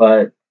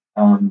 but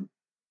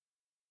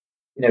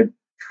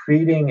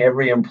treating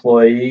every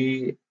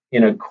employee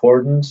in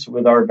accordance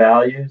with our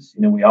values.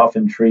 We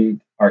often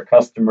treat our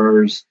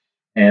customers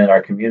and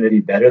our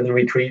community better than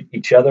we treat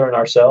each other and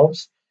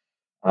ourselves.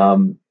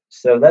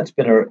 So that's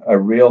been a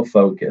real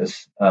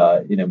focus,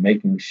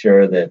 making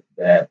sure that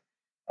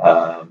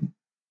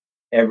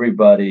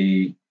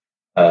everybody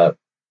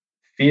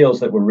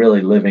feels that we're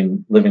really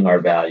living our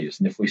values.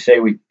 And if we say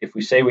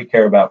we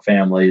care about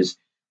families,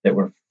 that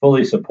we're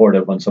fully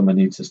supportive when someone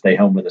needs to stay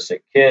home with a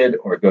sick kid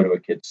or go to a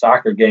kid's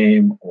soccer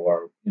game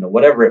or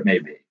whatever it may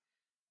be,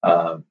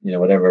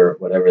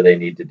 whatever they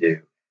need to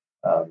do.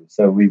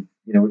 So we've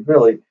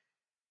really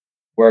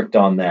worked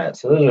on that.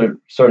 So those are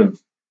sort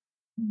of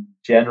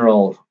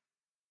general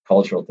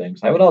cultural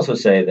things. I would also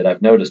say that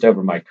I've noticed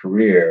over my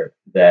career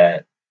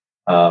that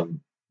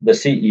the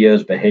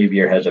CEO's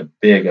behavior has a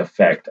big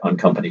effect on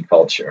company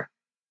culture.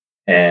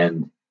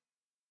 And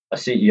a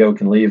CEO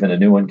can leave and a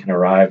new one can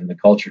arrive, and the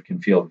culture can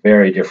feel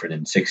very different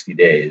in 60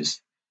 days.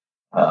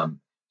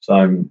 So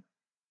I'm,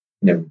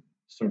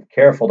 sort of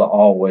careful to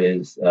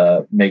always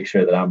make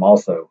sure that I'm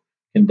also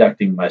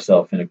conducting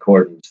myself in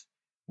accordance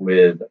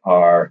with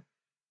our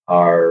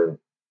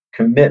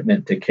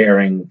commitment to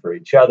caring for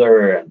each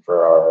other and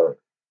for our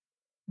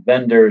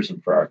vendors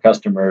and for our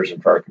customers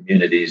and for our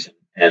communities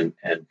and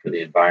for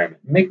the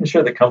environment, making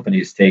sure the company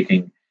is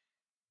taking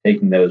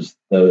those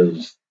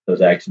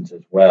actions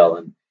as well.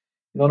 And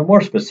on a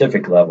more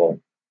specific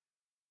level,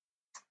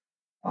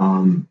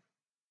 um,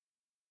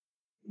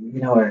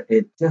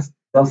 it just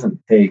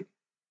doesn't take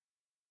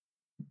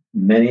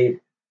many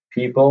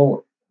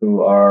people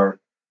who are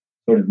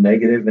sort of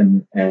negative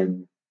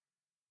and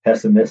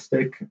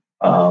pessimistic,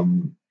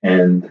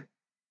 and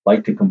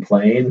like to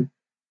complain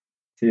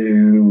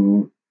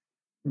to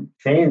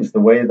change the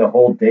way the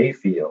whole day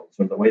feels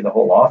or the way the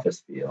whole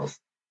office feels.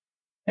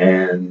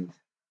 And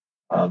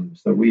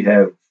so we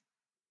have,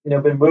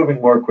 been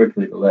moving more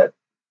quickly to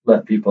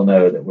let people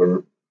know that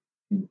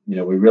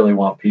we really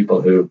want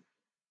people who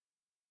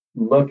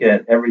look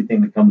at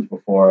everything that comes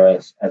before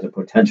us as a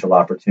potential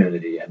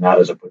opportunity and not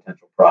as a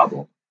potential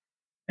problem,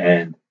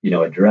 and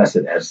address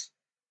it as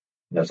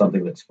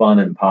something that's fun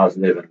and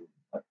positive and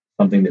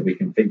something that we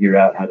can figure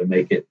out how to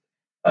make it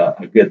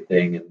a good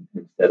thing, and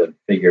instead of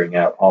figuring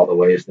out all the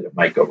ways that it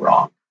might go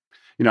wrong.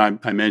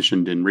 I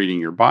mentioned in reading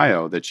your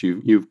bio that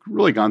you've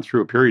really gone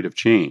through a period of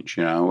change.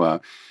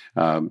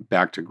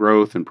 Back to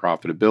growth and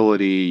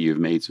profitability. You've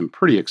made some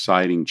pretty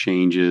exciting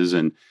changes,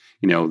 and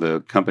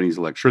the company's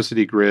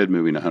electricity grid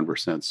moving to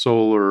 100%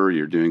 solar.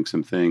 You're doing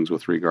some things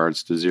with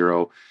regards to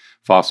zero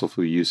fossil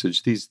fuel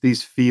usage.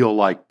 These feel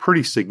like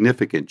pretty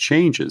significant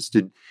changes.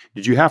 Did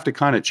you have to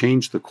kind of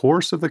change the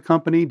course of the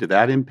company? Did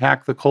that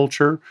impact the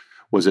culture?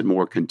 Was it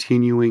more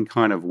continuing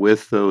kind of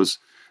with those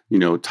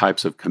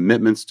types of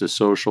commitments to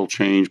social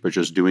change, but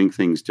just doing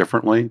things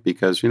differently?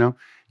 Because,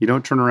 you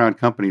don't turn around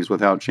companies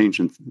without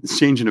changing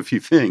a few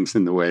things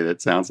in the way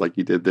that sounds like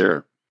you did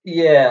there.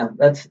 Yeah,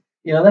 that's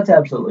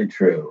absolutely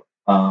true.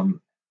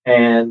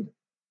 And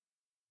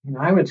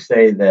I would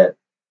say that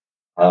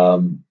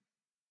one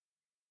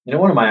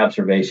of my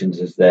observations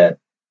is that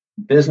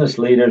business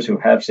leaders who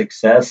have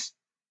success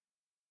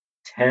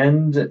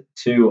tend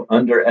to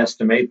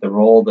underestimate the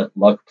role that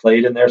luck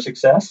played in their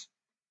success.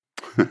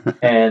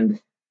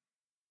 And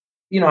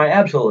I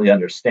absolutely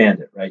understand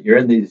it, right?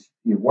 You're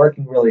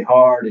working really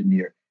hard and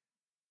you're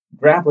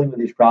grappling with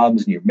these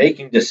problems and you're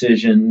making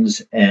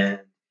decisions and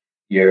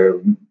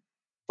you're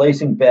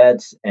placing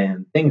bets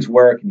and things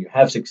work and you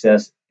have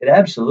success. It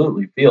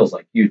absolutely feels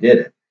like you did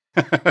it,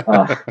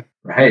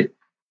 right?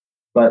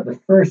 But the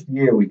first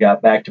year we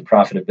got back to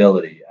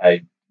profitability,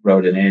 I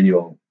wrote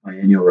my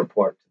annual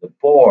report to the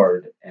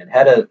board and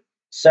had a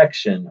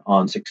section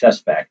on success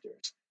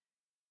factors.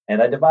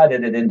 And I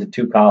divided it into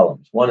two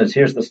columns. One is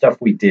here's the stuff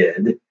we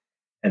did,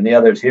 and the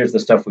other is here's the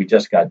stuff we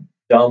just got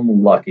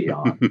dumb lucky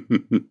on.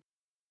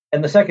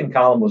 And the second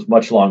column was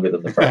much longer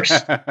than the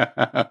first.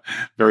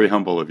 Very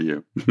humble of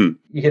you.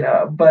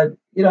 But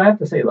I have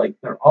to say, like,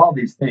 there are all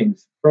these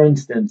things. For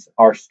instance,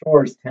 our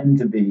stores tend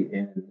to be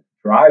in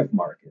drive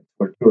markets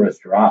where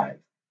tourists drive.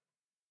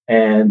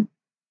 And,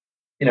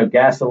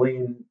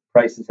 gasoline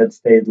prices had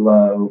stayed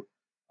low,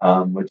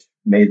 which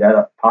made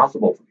that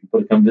possible for people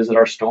to come visit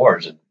our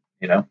stores. And,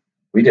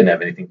 we didn't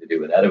have anything to do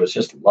with that. It was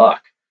just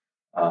luck.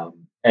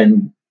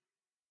 And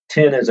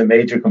tin is a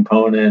major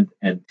component,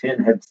 and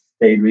tin had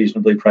stayed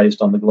reasonably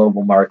priced on the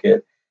global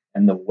market.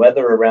 And the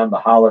weather around the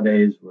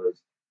holidays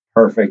was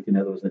perfect.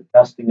 There was a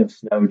dusting of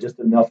snow, just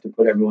enough to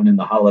put everyone in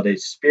the holiday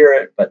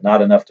spirit, but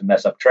not enough to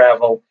mess up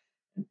travel.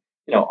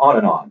 On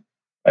and on,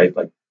 right?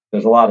 Like,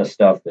 there's a lot of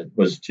stuff that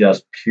was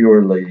just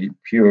purely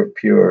pure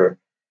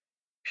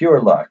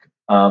luck.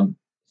 And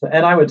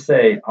I would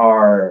say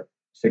our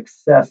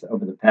success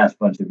over the past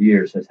bunch of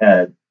years has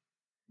had,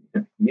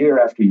 year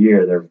after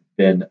year, there have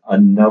been a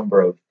number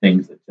of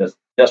things that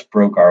just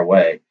broke our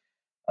way,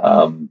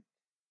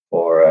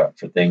 for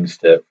things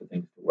to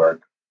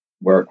work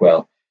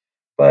well.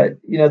 But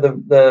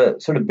the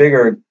sort of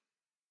bigger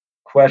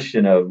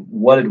question of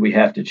what did we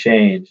have to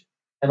change,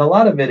 and a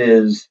lot of it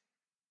is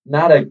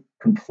not a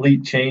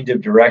complete change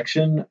of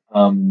direction,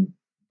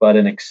 but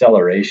an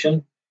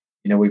acceleration.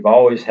 We've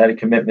always had a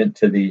commitment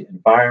to the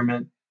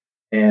environment,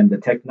 and the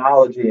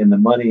technology and the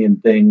money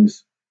and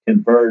things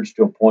converged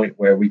to a point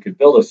where we could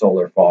build a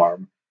solar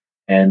farm,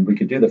 and we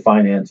could do the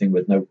financing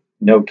with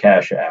no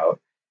cash out,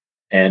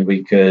 and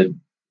we could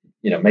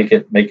make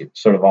it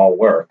sort of all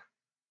work.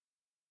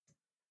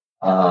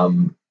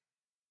 Um,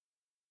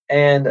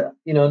 and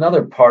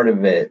another part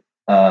of it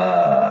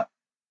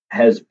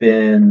has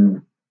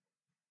been,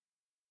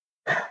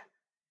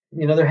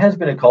 there has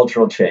been a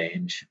cultural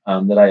change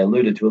that I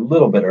alluded to a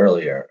little bit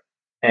earlier.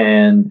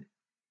 And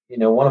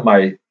one of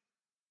my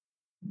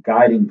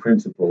guiding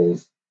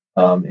principles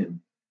in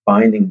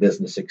finding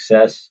business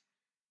success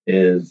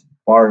is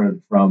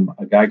borrowed from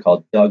a guy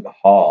called Doug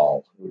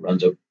Hall, who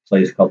runs a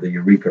place called the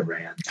Eureka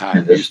Ranch. I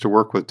used to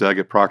work with Doug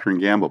at Procter &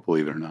 Gamble,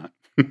 believe it or not.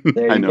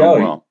 There I you know go.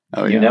 him well.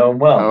 Oh, you yeah. know him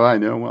well. Oh, I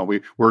know him well.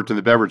 We worked in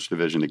the beverage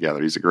division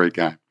together. He's a great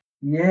guy.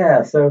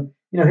 Yeah. So,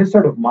 his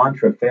sort of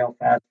mantra, fail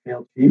fast,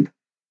 fail cheap,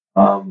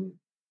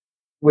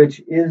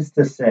 which is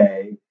to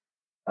say,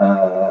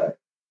 no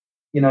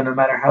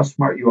matter how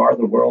smart you are,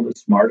 the world is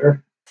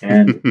smarter.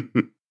 And,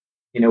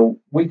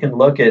 we can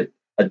look at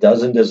a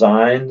dozen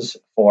designs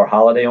for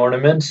holiday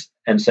ornaments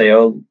and say,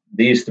 oh,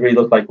 these three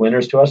look like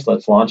winners to us.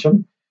 Let's launch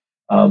them.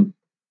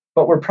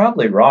 But we're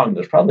probably wrong.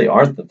 Those probably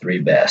aren't the three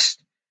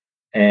best.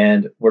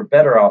 And we're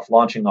better off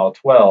launching all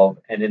 12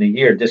 and in a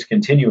year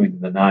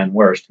discontinuing the 9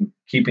 worst and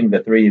keeping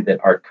the 3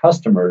 that our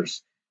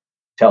customers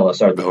tell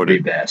us are the 3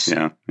 best.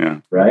 Yeah,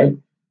 yeah. Right?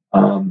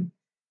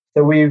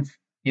 So we've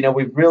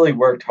really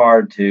worked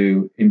hard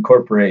to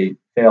incorporate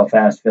fail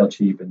fast, fail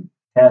cheap, and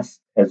test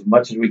as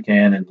much as we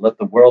can and let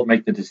the world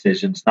make the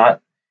decisions,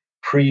 not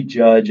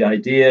prejudge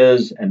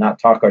ideas and not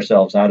talk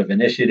ourselves out of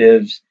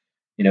initiatives.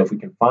 If we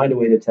can find a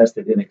way to test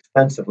it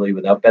inexpensively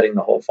without betting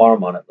the whole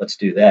farm on it, let's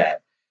do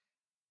that.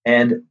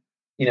 And,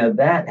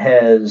 that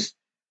has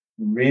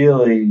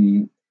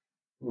really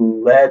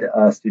led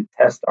us to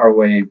test our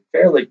way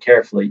fairly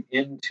carefully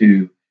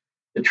into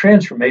the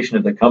transformation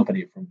of the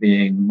company from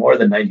being more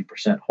than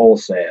 90%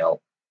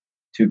 wholesale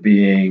to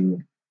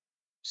being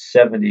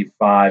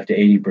 75 to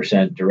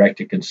 80% direct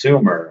to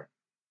consumer,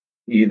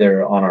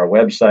 either on our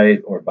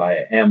website or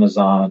via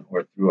Amazon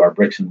or through our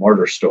bricks and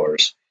mortar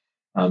stores.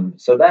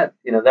 So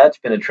that's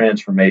been a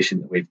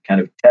transformation that we've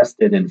kind of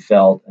tested and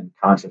felt and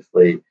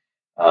consciously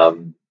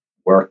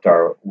worked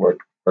our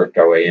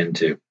way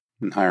into.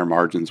 And higher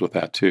margins with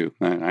that too.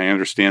 I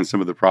understand some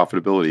of the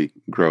profitability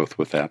growth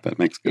with that. That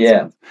makes good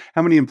sense.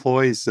 How many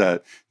employees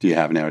do you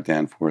have now at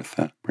Danforth,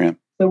 Bram?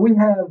 So we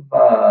have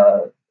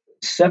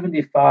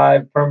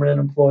 75 permanent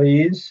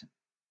employees,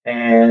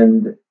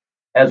 and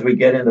as we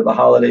get into the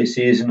holiday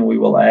season, we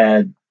will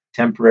add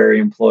temporary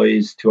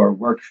employees to our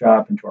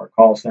workshop and to our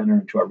call center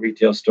and to our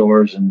retail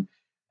stores. And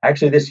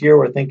actually, this year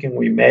we're thinking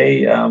we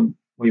may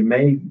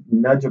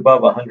nudge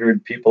above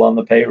 100 people on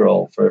the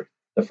payroll for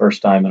the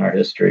first time in our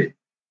history.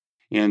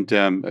 And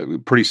a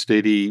pretty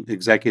steady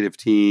executive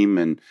team,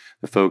 and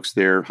the folks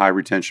there, high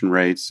retention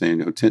rates.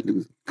 And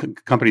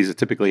companies that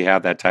typically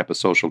have that type of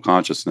social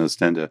consciousness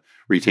tend to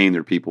retain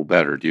their people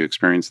better. Do you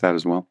experience that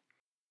as well?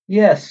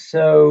 Yes.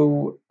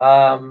 So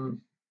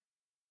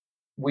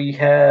we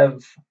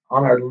have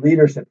on our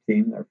leadership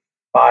team, there are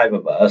 5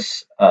 of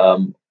us.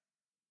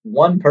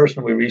 One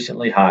person we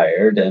recently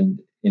hired, and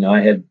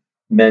I had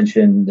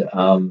mentioned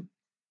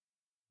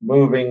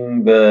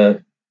moving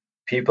the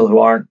people who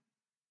aren't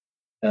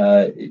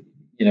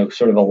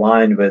sort of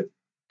aligned with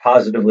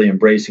positively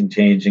embracing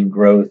change and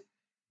growth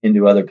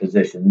into other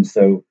positions.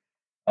 So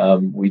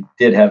we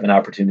did have an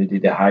opportunity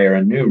to hire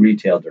a new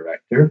retail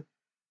director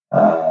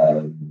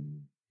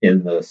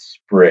in the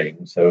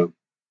spring. So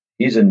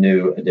he's a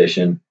new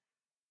addition.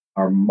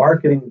 Our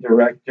marketing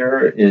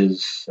director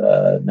is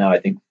now, I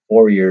think,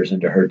 4 years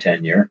into her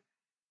tenure.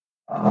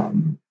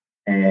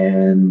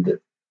 And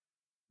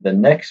the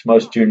next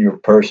most junior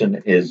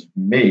person is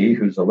me,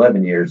 who's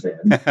 11 years in.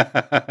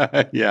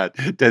 Yeah,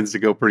 it tends to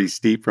go pretty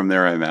steep from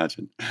there, I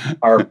imagine.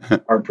 Our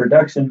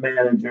production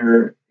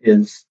manager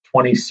is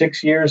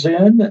 26 years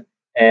in,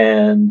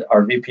 and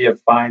our VP of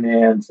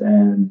finance,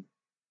 and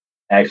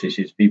actually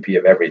she's VP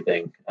of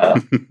everything,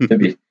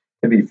 to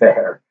be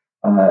fair.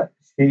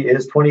 She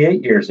is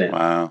 28 years in.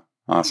 Wow.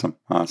 Awesome.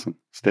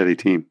 Steady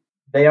team.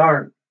 They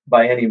aren't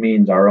by any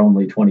means our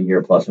only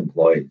 20-year plus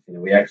employees.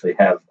 We actually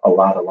have a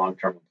lot of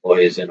long-term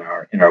employees in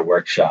our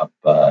workshop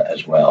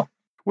as well.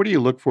 What do you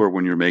look for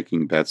when you're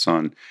making bets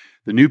on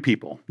the new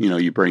people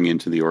you bring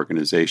into the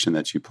organization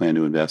that you plan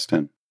to invest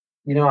in?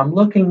 I'm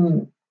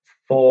looking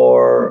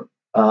for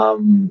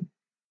above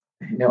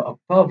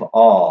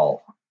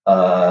all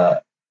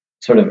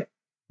sort of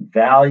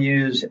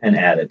values and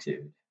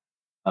attitude.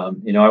 I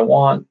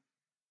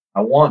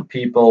want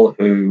people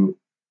who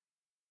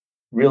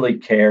really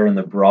care in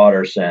the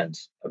broader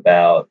sense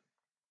about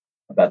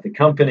the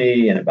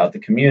company and about the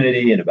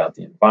community and about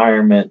the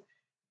environment,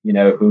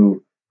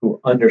 who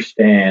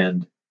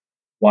understand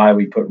why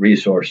we put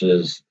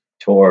resources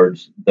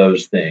towards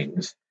those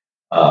things.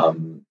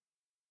 And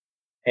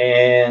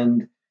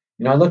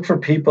I look for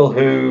people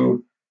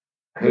who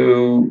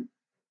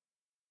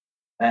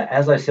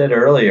as I said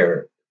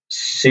earlier,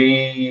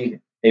 see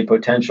a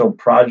potential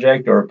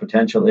project or a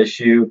potential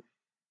issue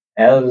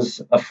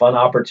as a fun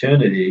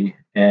opportunity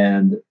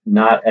and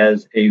not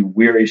as a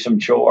wearisome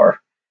chore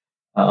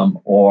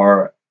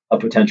or a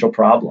potential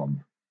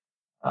problem.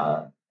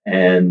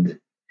 And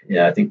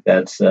I think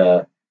that's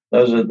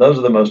Those are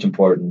the most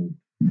important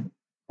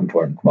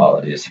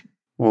qualities.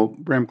 Well,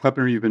 Bram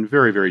Kleppner, you've been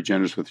very, very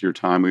generous with your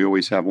time. We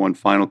always have one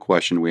final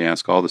question we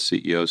ask all the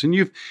CEOs, and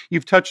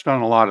you've touched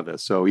on a lot of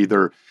this. So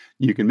either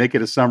you can make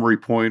it a summary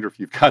point, or if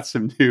you've got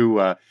some new,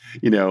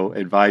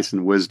 advice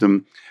and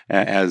wisdom,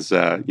 as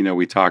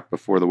we talked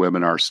before the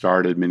webinar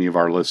started. Many of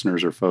our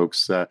listeners are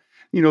folks, that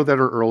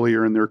are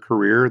earlier in their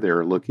career.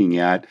 They're looking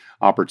at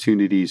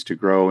opportunities to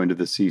grow into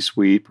the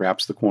C-suite,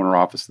 perhaps the corner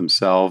office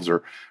themselves,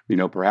 or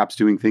perhaps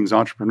doing things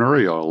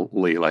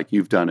entrepreneurially, like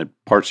you've done at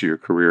parts of your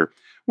career.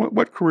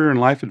 What career and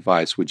life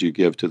advice would you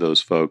give to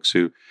those folks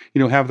who,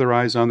 have their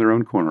eyes on their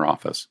own corner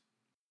office?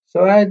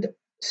 So I'd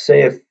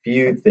say a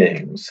few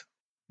things.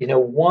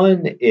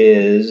 One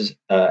is,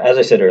 as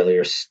I said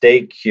earlier,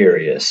 stay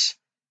curious.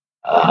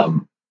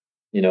 Um,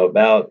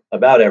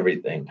 about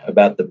everything,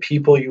 about the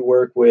people you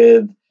work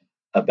with,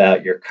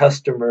 about your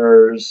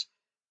customers,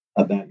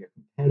 about your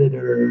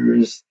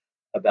competitors,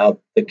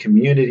 about the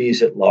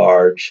communities at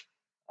large.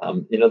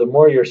 The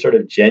more you're sort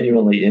of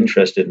genuinely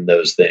interested in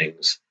those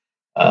things,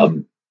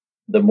 um,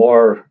 the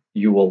more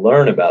you will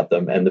learn about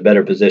them and the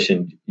better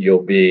positioned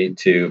you'll be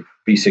to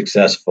be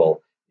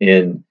successful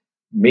in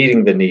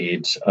meeting the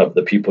needs of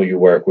the people you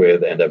work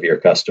with and of your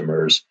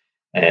customers,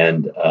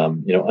 and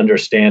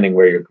understanding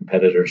where your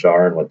competitors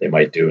are and what they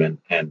might do,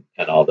 and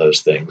all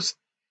those things.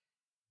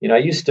 I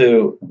used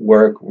to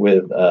work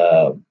with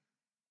a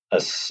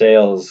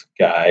sales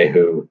guy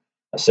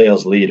a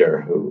sales leader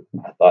who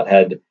I thought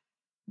had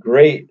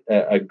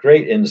a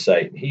great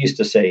insight. He used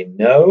to say,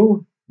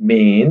 "No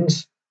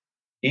means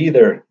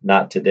either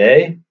not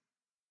today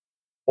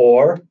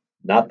or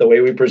not the way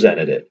we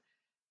presented it."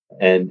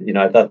 And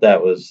I thought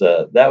that was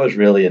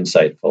really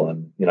insightful,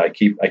 and I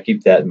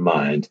keep that in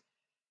mind.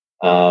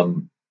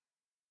 Um,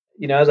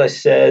 as I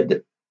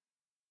said,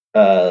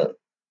 uh,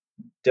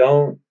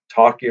 don't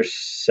talk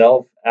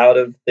yourself out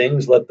of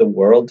things. Let the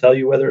world tell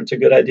you whether it's a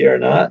good idea or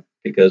not,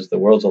 because the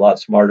world's a lot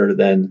smarter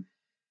than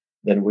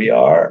we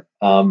are.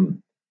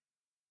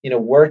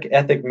 Work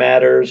ethic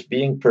matters.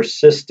 Being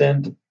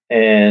persistent,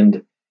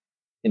 and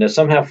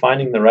somehow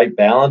finding the right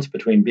balance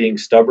between being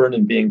stubborn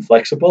and being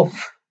flexible.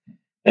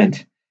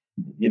 And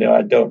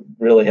I don't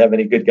really have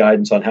any good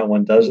guidance on how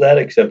one does that,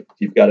 except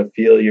you've got to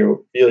feel your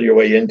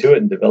way into it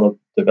and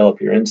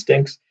develop your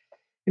instincts.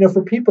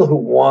 For people who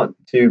want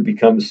to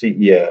become a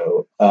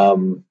CEO,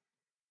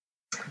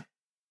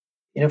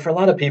 for a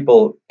lot of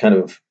people, kind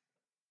of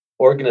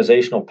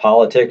organizational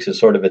politics is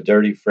sort of a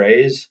dirty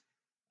phrase.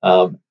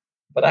 Um,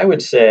 but I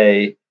would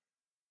say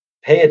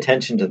pay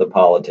attention to the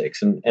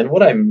politics. And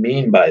what I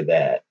mean by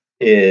that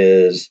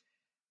is,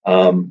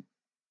 um,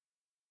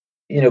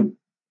 you know,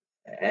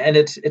 and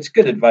it's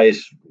good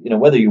advice,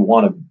 whether you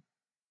want to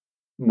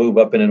move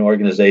up in an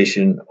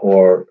organization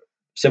or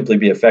simply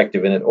be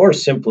effective in it, or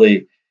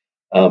simply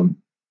um,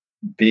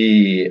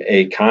 be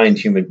a kind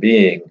human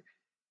being,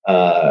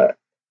 uh,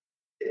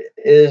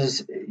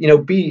 is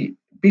be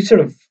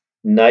sort of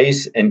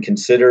nice and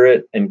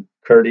considerate and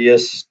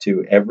courteous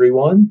to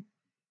everyone,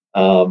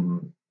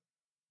 um,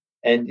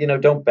 and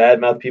don't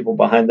badmouth people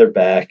behind their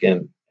back,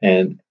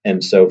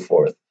 and so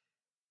forth.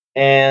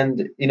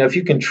 And if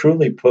you can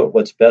truly put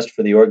what's best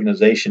for the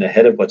organization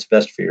ahead of what's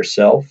best for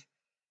yourself,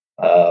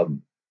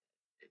 um,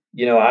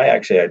 I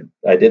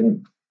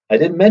didn't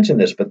mention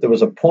this, but there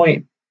was a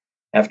point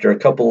after a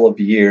couple of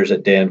years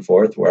at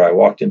Danforth where I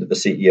walked into the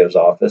CEO's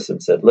office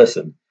and said,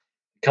 "Listen,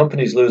 the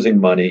company's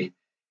losing money.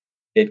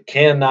 It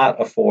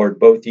cannot afford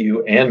both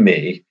you and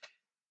me.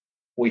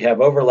 We have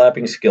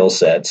overlapping skill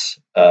sets,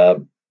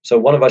 so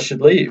one of us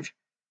should leave."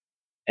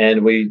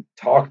 And we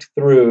talked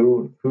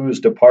through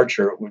whose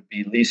departure would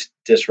be least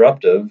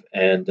disruptive,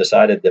 and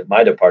decided that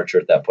my departure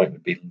at that point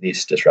would be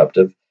least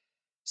disruptive.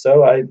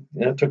 So I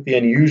took the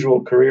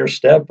unusual career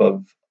step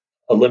of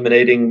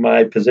eliminating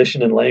my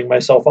position and laying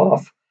myself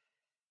off.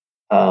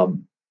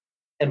 Um,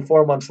 and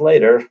 4 months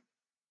later,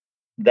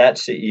 that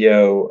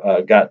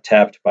CEO got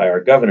tapped by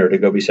our governor to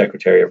go be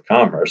Secretary of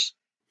Commerce.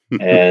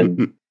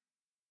 And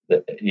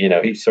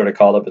he sort of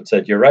called up and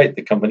said, "You're right.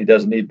 The company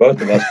doesn't need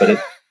both of us,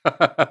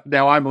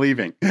 now I'm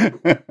leaving."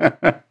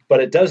 but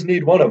it does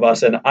need one of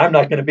us, and I'm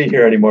not going to be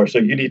here anymore. So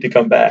you need to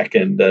come back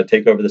and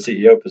take over the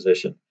CEO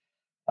position."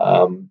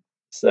 Um,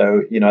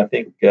 so I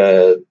think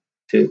to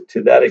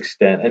that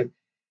extent, and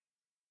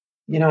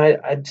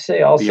I'd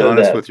say also be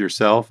honest that, with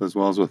yourself as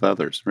well as with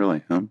others,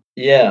 really, huh?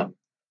 yeah,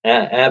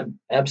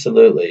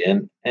 absolutely.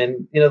 And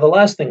the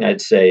last thing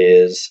I'd say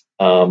is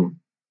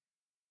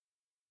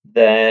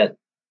that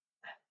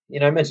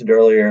I mentioned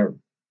earlier,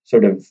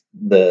 sort of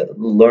the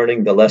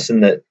learning the lesson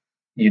that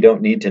you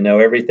don't need to know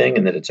everything,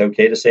 and that it's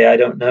okay to say I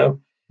don't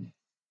know.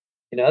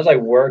 As I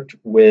worked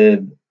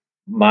with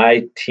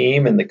my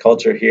team and the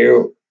culture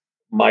here,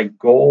 my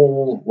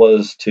goal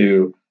was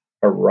to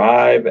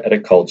arrive at a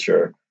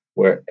culture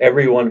where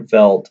everyone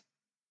felt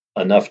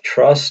enough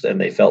trust and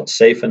they felt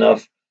safe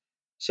enough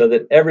so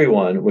that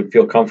everyone would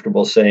feel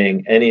comfortable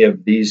saying any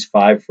of these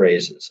five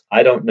phrases.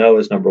 I don't know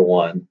is number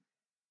one.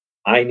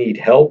 I need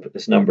help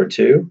is number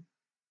two.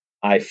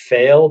 I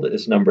failed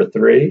is number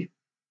three.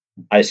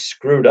 I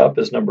screwed up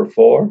as number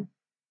 4,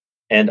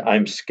 and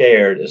I'm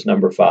scared as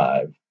number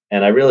 5.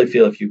 And I really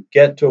feel if you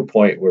get to a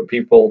point where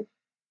people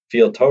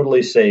feel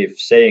totally safe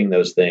saying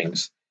those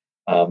things,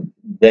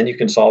 then you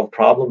can solve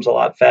problems a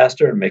lot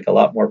faster and make a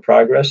lot more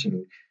progress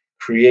and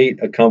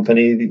create a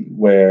company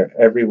where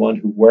everyone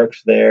who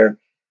works there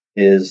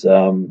is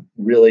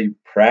really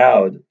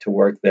proud to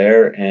work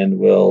there and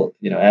will,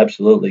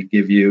 absolutely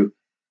give you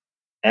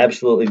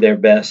absolutely their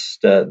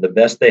best, the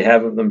best they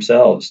have of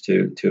themselves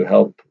to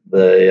help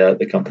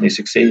the company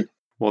succeed.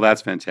 Well,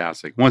 that's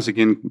fantastic. Once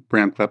again,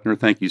 Brant Kleppner,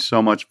 thank you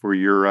so much for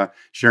your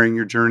sharing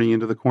your journey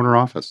into the corner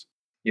office.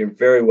 You're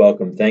very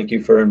welcome. Thank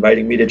you for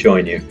inviting me to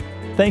join you.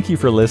 Thank you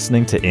for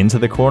listening to Into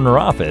the Corner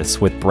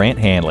Office with Brant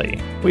Handley.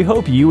 We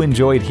hope you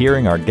enjoyed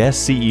hearing our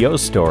guest CEO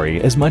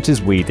story as much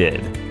as we did.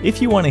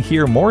 If you want to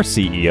hear more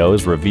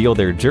CEOs reveal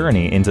their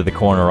journey into the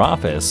corner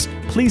office,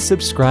 please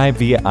subscribe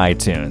via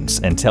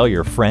iTunes and tell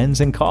your friends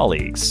and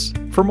colleagues.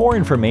 For more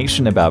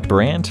information about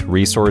Brant,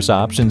 Resource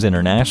Options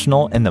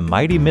International, and the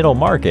mighty middle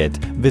market,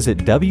 visit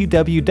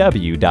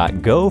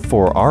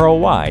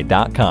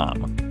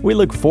www.goforroi.com. We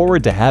look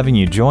forward to having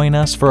you join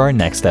us for our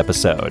next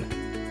episode.